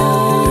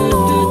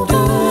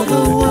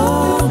 the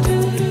world,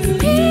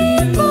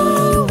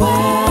 people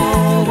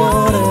wear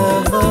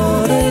whatever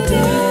they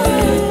do.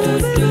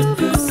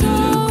 So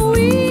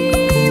we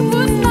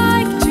would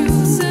like to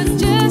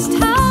suggest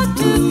how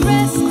to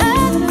dress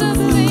at the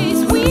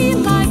place we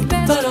like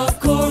best. But of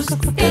course,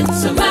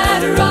 It's a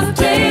matter of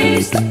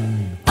taste.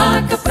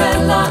 A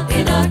cappella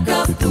in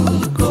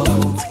Acapulco.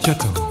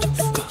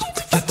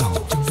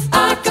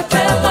 A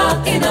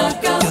cappella in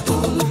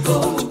Acapulco.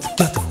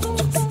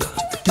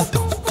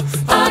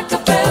 A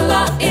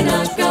cappella in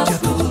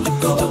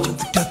Acapulco.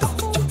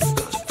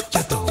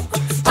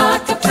 A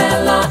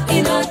cappella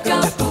in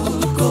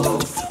Acapulco.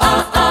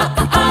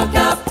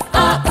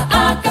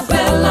 A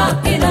cappella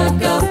in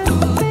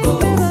Acapulco.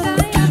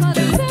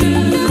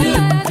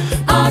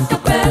 A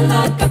cappella,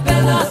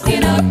 cappella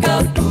in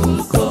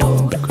Acapulco.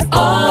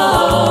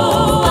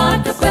 Oh, a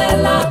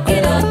cappella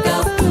in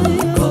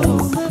Acapulco.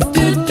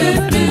 Do do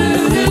do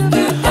do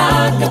do. A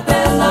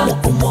cappella,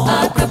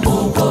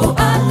 Acapulco.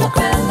 A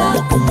cappella,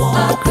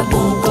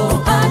 Acapulco.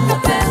 A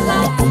cappella,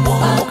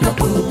 Acapulco. A cappella,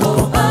 Acapulco.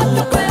 A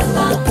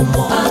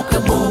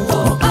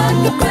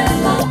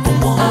cappella,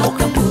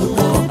 Acapulco.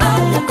 A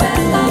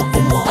cappella,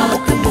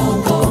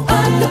 Acapulco.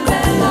 A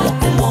cappella, Acapulco.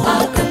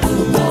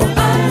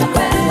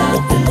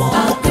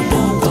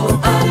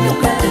 A cappella, Acapulco. A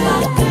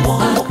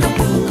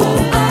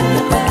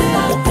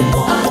cappella,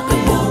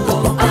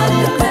 Acapulco. A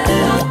cappella,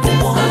 Acapulco. A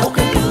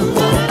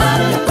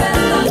cappella,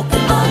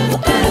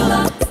 Acapulco.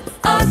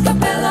 A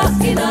cappella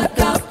in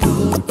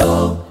Acapulco.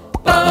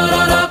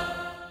 Ba-da-da.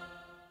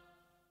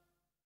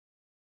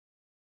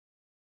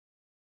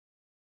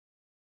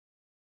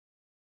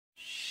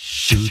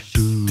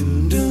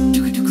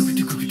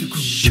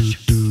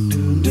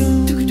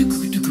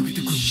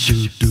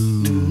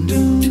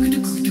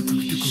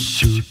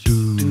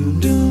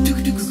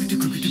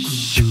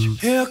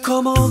 here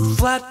come old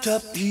flat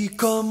top, he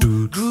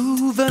come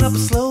grooving up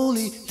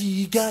slowly.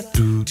 He got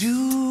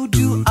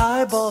do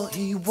eyeball,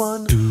 he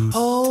won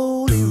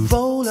holy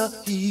roller.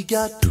 He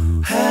got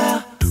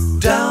hair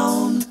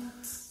down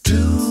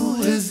to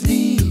his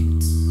knee.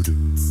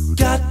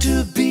 Got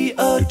to be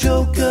a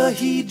joker,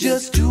 he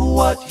just do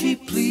what he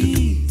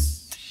please.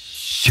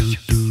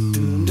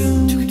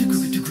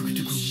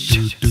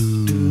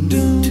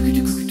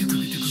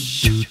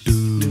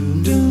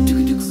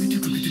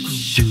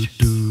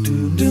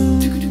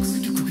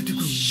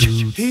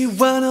 He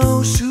went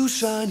on shoe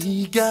shine,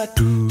 he got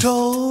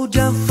toe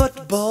jam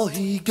football,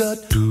 he got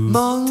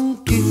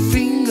monkey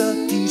finger,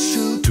 he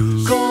shoot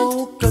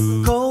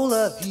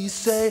Coca-Cola, he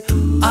say,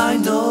 I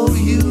know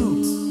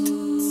you,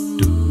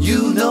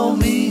 you know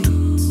me.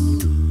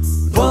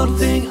 One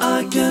thing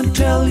I can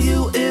tell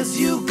you is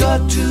you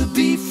got to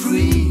be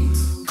free.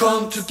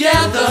 Come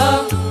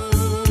together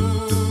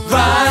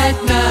right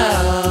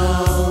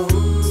now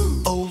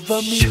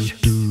over me.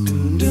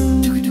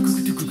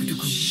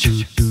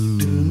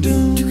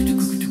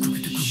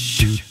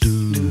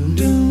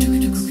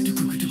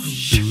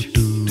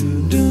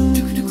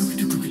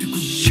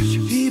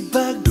 He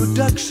back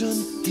production,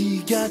 he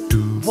got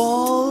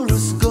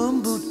walrus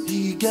gumboot,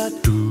 he got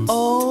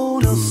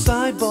on a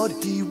sideboard,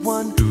 he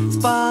won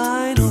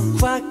spinal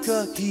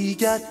cracker, he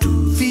got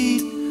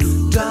feet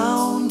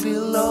down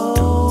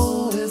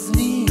below his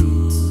knee.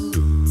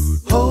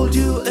 Hold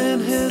you in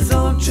his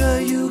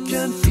armchair, you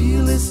can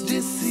feel his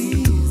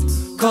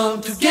disease.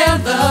 Come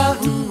together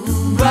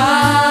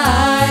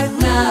right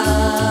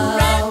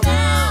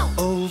now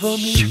over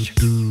me.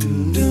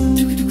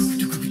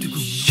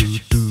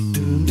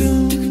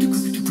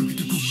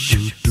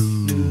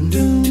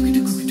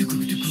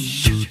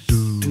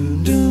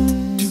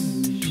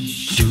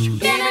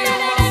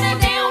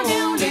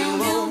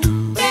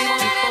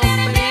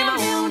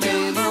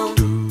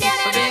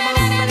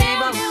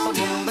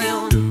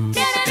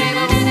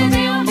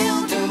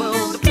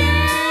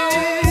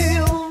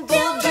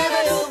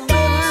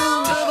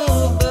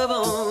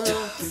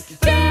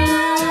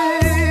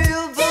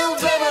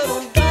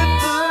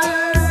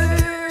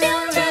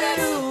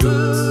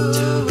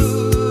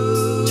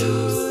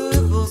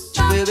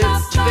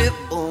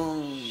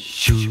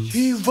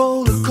 He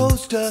roller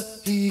coaster,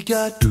 he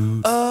got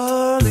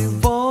early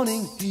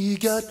warning, he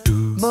got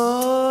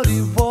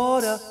muddy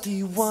water,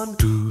 he won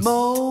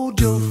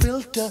mojo film.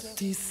 just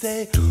he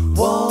say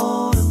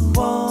 1 and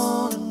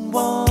 1 and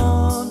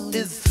 1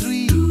 is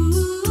 3.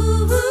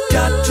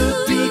 Got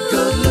to be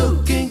good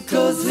looking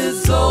 'cause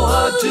it's so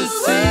hard to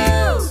see.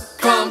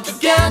 Come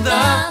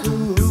together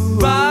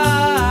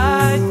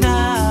right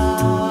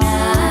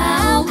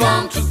now.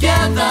 Come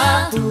together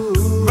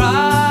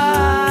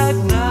right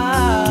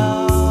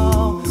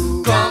now.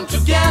 Come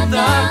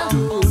together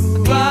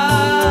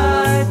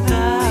right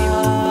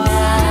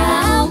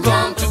now.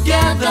 Come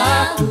together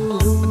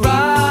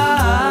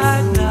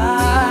right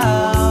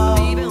now.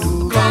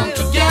 Come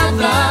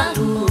together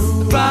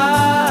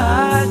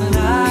right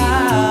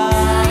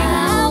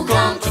now.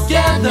 Come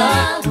together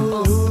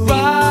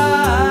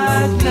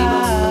right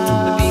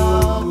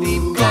now.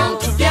 Come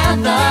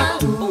together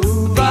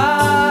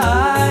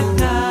right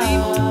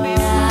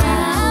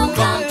now.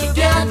 Come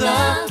together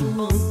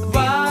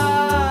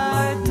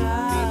right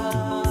now.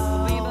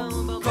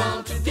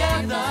 Come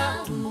together right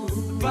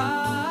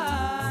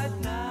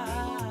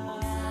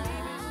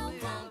now.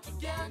 Come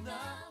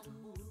together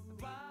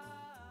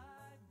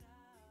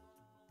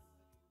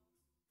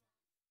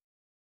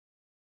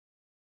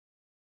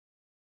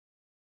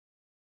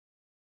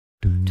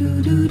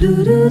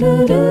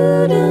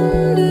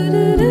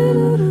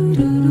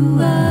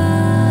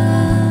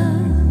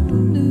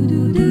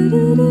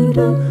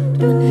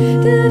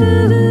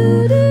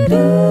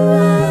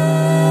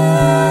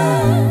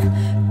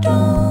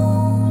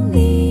Don't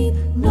need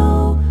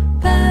no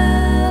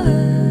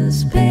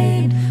palace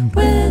paint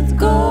with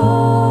gold.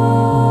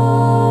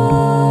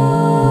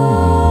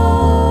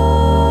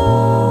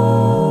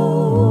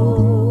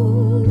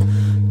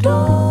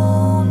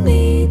 Don't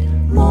need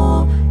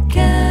more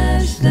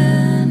cash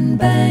than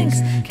banks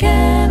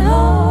can hold.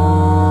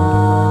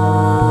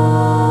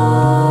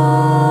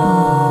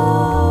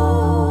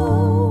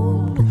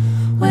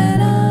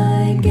 When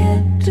I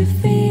get to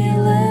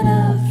feeling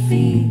a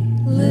feeling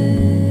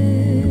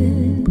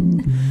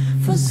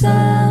for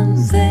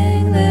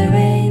something there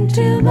ain't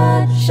too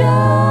much of,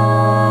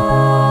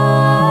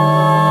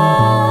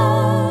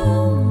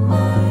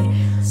 my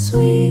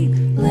sweet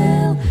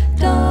little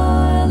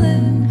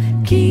darling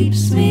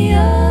keeps me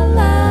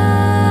alive.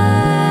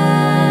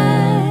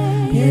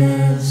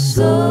 Yes,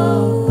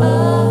 so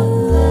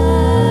alive.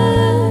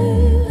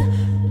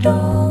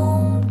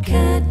 Don't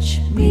catch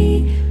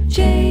me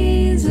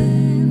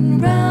chasing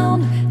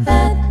round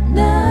at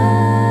night.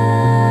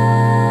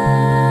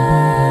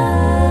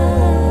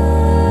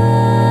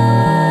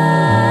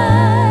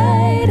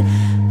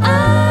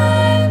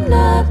 I'm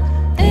not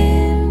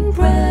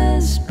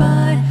impressed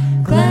by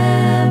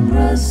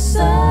glamorous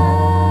sights.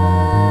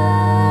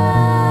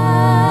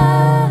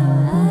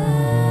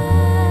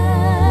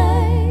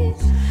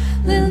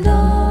 Little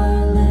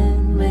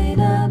darling may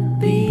not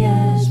be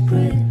as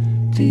pretty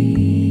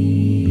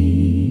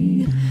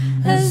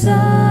as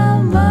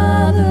some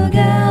other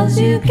gals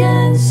you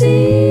can see,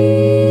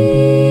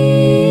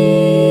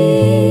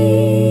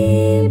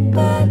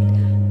 but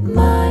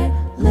my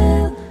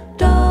little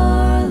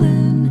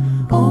darling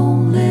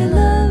only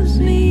loves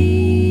me.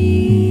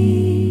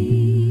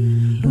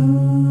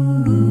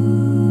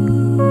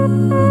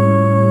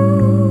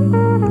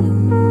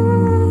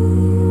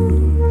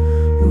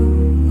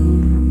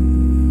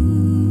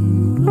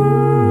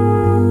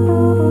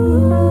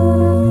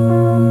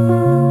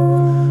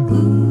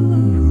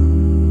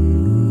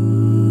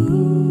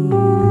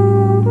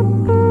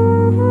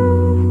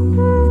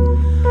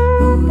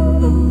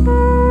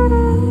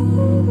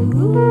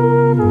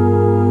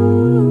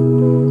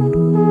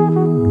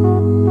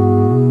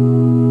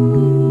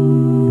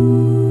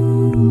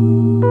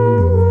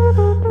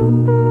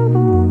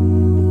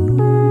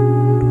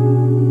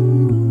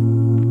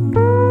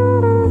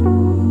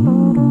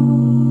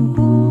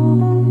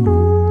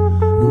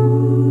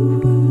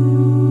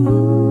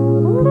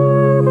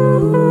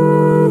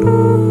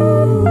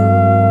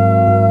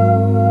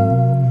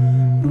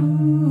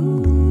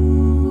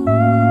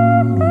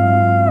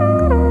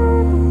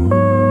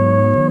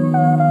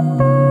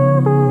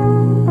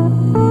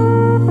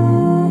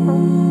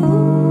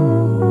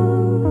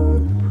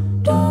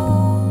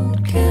 Don't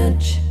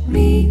catch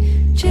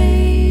me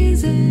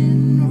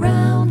chasing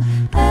round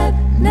at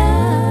night.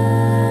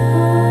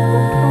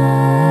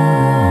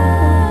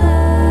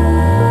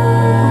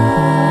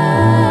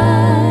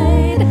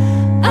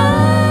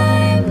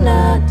 I'm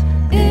not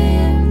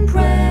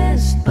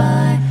impressed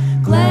by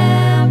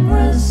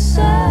glamorous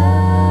sights.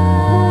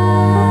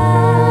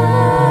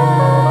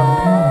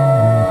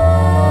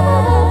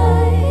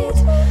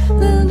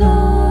 The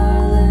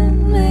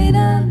darling may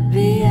not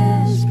be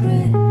as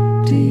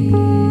pretty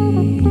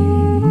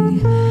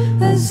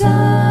as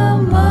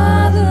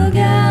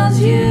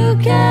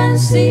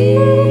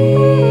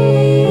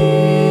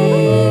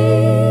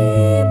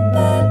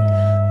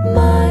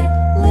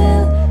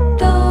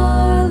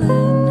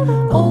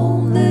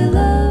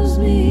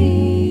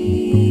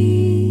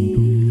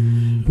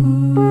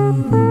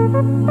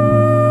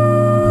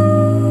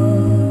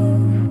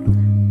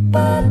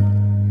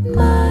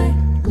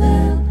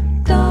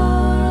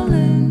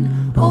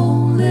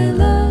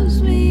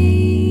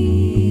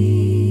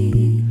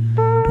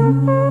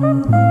My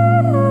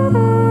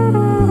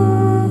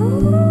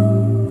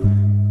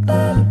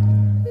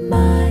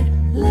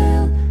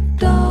little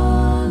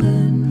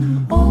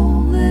darling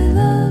only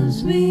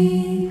loves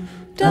me,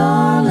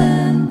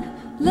 darling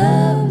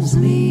loves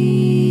me,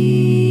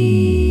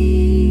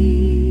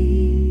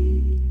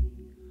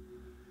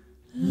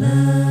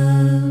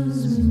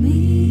 loves me.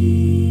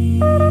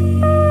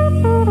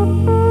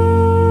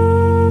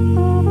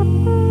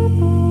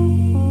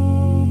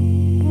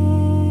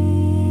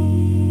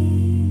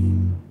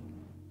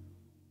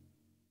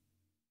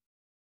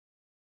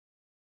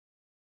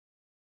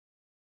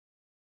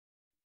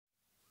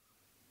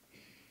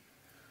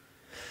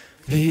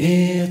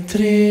 Vi är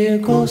tre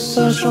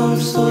gossar som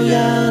så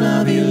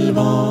gärna vill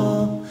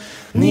vara,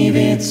 ni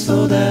vet,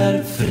 så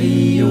där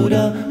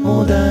frigjorda,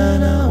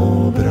 moderna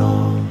och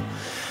bra.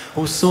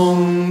 Och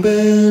som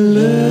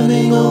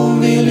belöning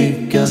om vi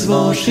lyckas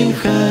varsin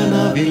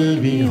stjärna vill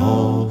vi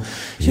ha.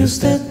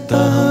 Just detta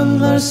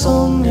handlar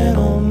sången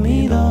om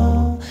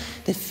idag.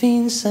 Det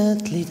finns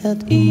ett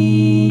litet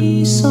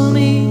y som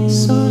är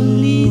så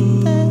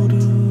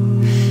litet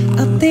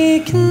att det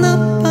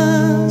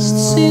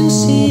knappast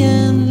syns i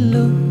en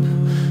lupp.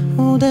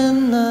 Och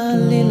denna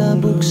lilla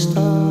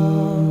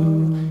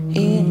bokstav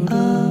är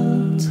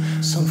allt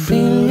som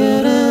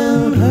skiljer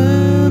en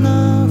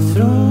höna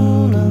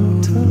från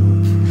en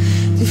tupp.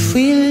 Det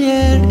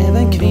skiljer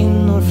även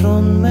kvinnor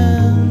från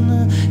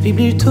män. Vi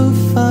blir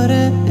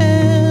tuffare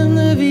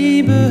än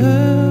vi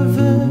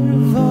behöver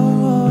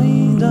vara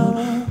idag.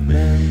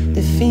 Men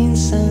det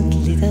finns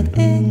ett litet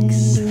X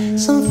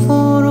som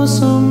får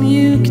oss att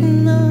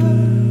mjukna,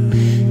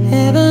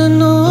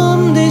 även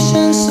om det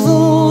känns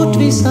svårt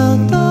vissa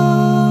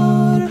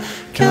dagar.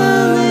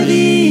 Kan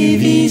vi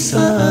visa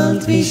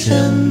allt vi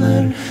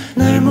känner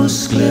när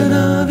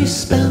musklerna vi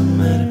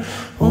spänner,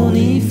 och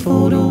ni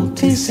får då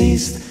till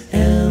sist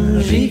en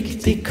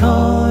riktig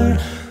karl.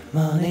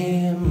 Man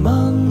är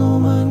man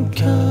och man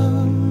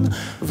kan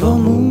vara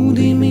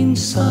modig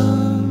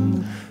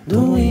minsann,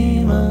 då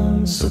är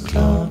man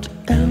såklart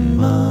en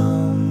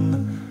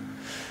man.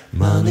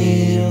 Man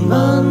är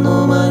man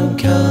och man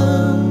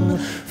kan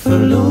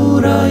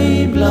förlora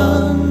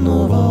ibland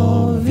och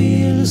vara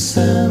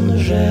vilsen,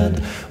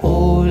 rädd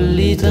och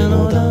liten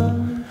och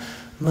damm.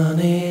 Man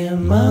är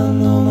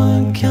man och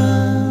man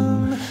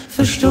kan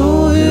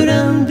förstå hur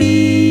en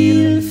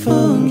bil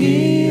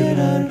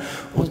fungerar,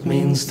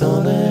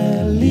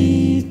 åtminstone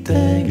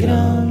lite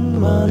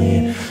grann. Man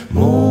är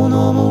mån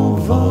om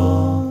att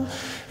vara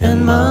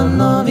en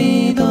man av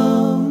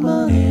idag.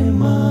 Man är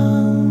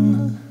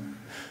man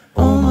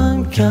om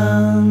man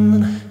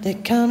kan. Det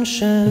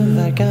kanske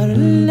verkar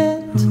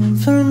lätt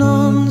för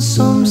någon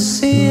som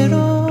ser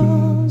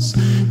oss,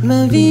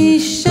 men vi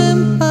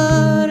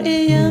kämpar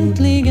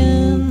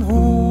egentligen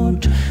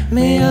hårt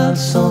med allt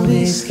som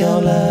vi ska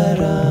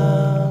lära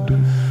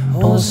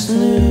oss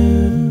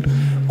nu.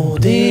 Och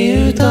det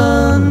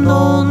utan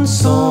någon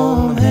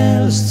som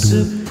helst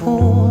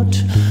support.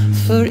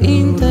 För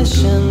inte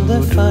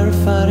kände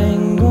farfar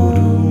en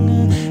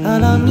gång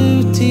alla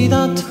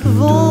nutida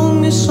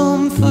tvång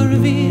som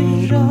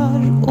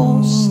förvirrar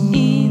oss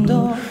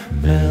idag.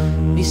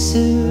 Men vi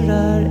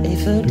surar ej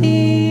för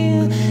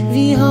det,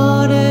 vi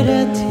har det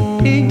rätt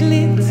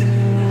hyggligt.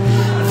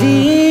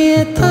 Vi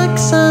är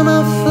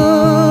tacksamma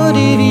för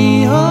det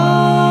vi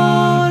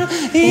har.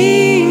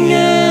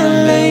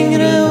 Ingen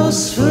längre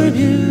oss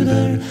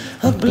förbjuder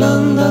att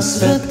blanda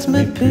svett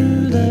med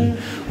puder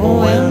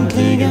och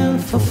äntligen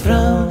få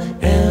fram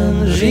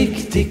en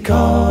riktig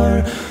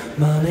karl.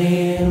 Man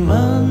är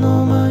man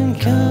och man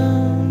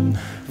kan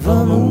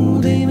vara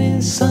modig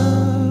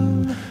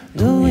minsann,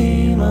 då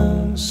är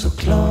man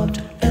såklart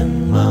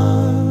en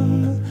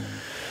man.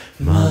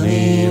 Man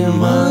är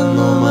man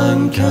och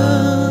man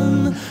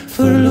kan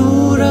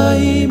förlora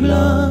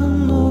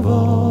ibland och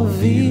vara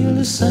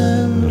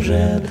vilsen,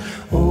 rädd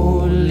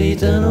och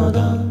liten och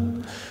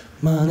damm.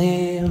 Man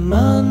är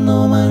man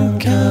och man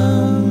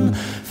kan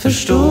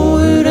förstå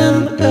hur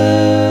en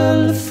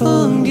öl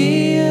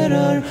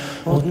fungerar,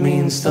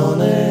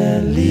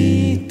 åtminstone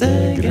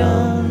lite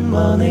grann.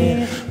 Man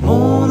är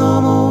mån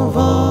om att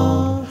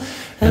vara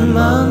en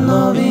man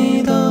av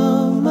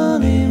idag.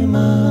 Man är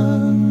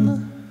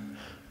man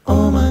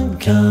om man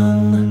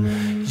kan.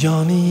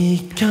 Ja,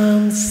 ni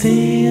kan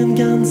se en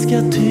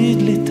ganska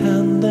tydlig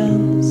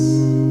tendens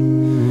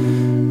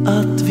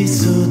att vi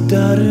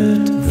suddar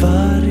ut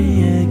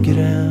varje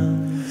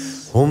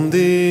gräns. Om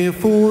det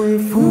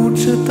får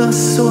fortsätta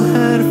så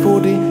här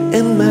får det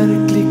en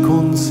märklig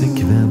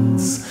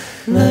konsekvens.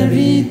 När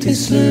vi till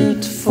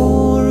slut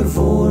får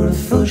vår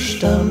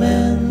första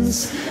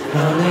mens.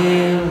 Man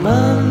är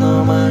man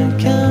och man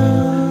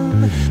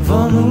kan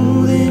vara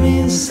modig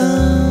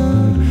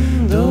minsann,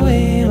 då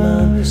är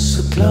man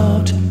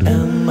såklart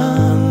en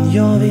man.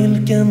 Ja,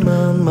 vilken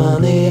man.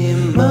 Man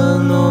är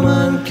man och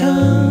man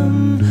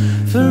kan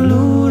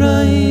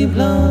förlora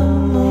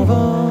ibland och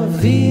vara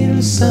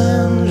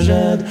vilsen,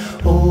 rädd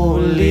och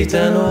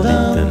liten och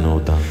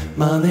damm.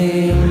 Man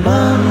är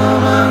man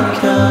och man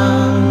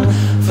kan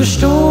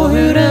förstå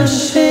hur en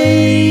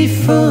tjej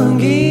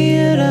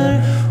fungerar,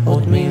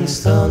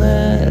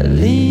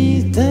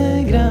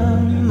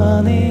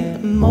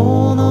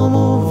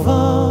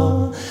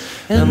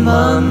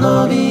 man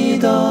av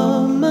vida,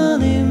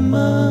 man är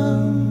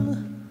man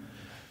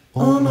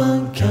om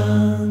man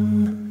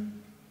kan.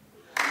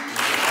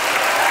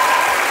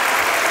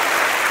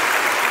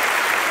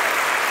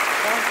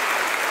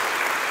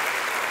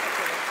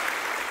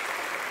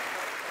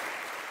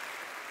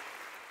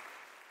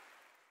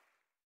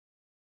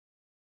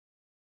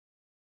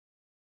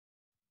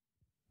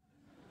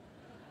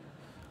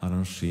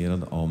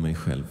 Arrangerad av mig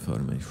själv för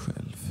mig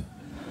själv.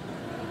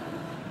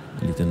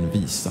 En liten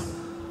visa.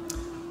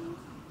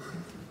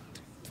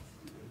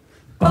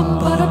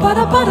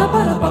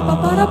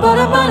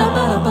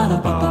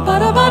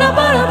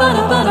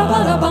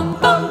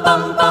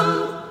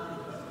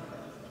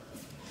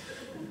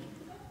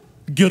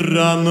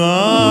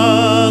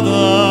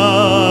 Granada,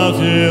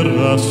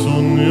 tierra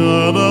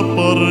soñada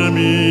por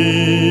mí.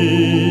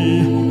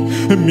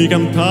 Mi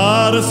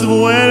cantar se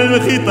vuelve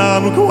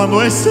gitano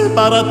cuando es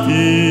para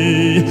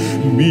ti.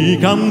 Mi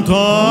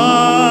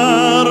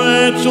cantar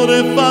hecho de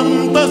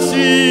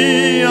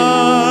fantasía.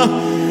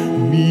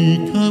 Mi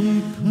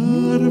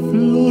cantar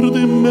flor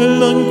de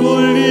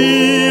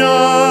melancolía.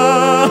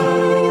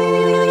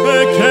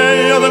 Que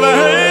yo de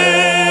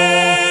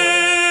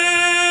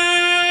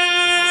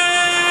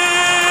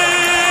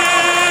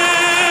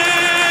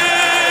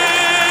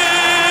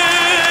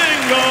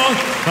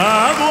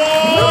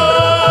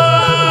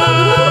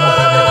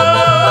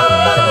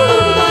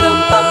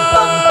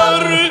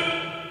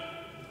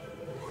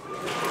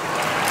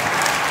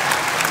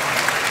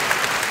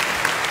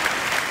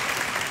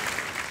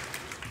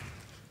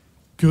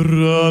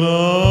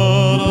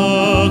Granada,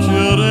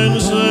 tierra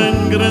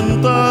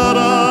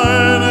ensangrentada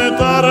en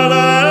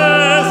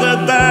tardes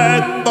de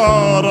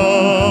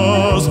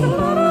toros.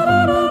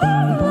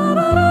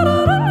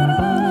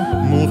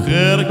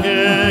 Mujer que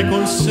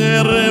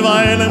conserva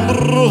el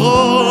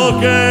embrujo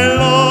que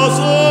los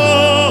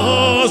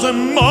ojos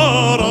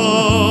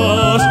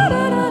moros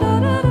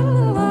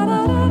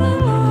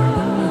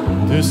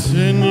de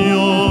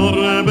señor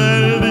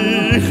rebelde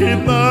y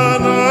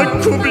gitana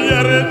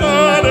cubierta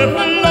de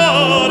flores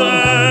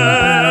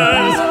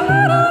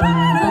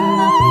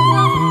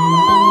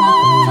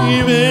y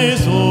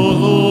beso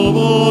tu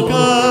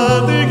boca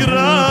de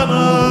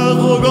grana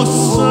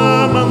jugosa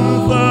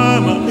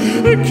manzana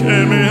que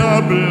me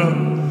habla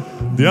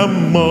de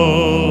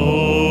amores.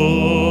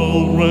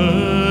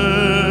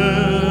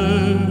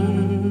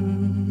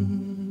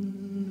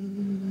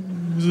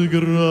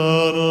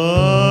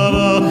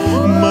 Granada,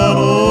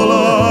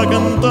 manola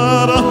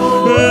cantada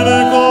en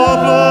el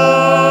coplas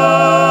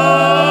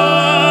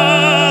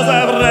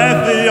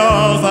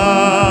preciosas.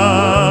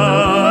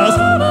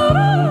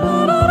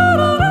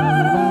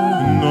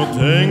 No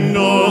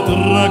tengo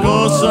otra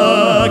cosa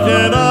que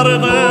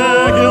darte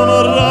que un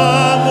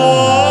ramo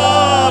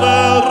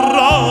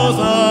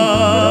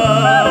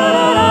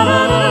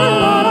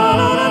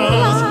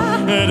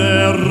de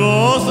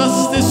rosas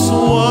de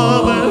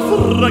suave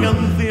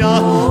fragancia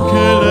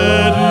que le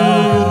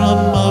dirán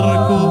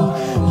Marco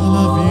a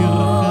la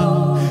Virgen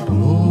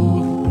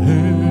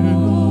morena.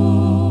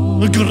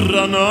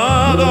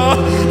 Granada,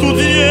 tu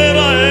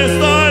tierra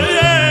está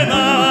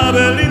llena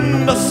de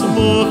lindas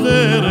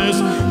mujeres,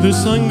 de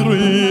sangre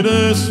y de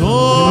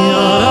sol.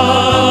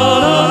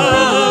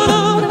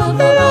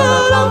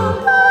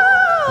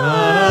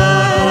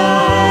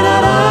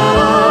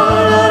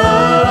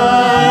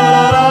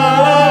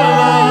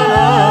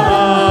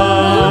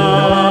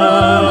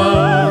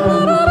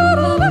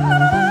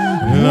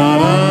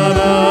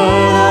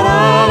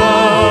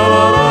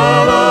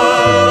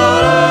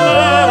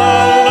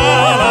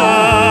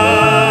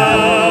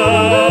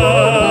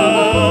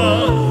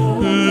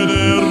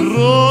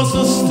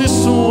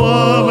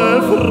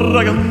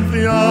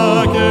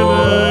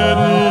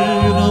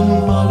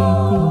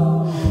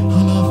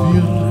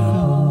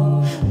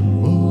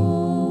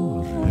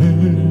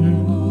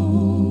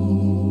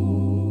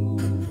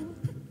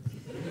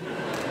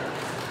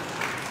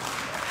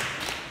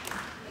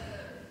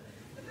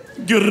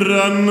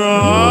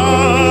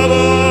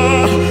 Granada,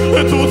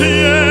 tu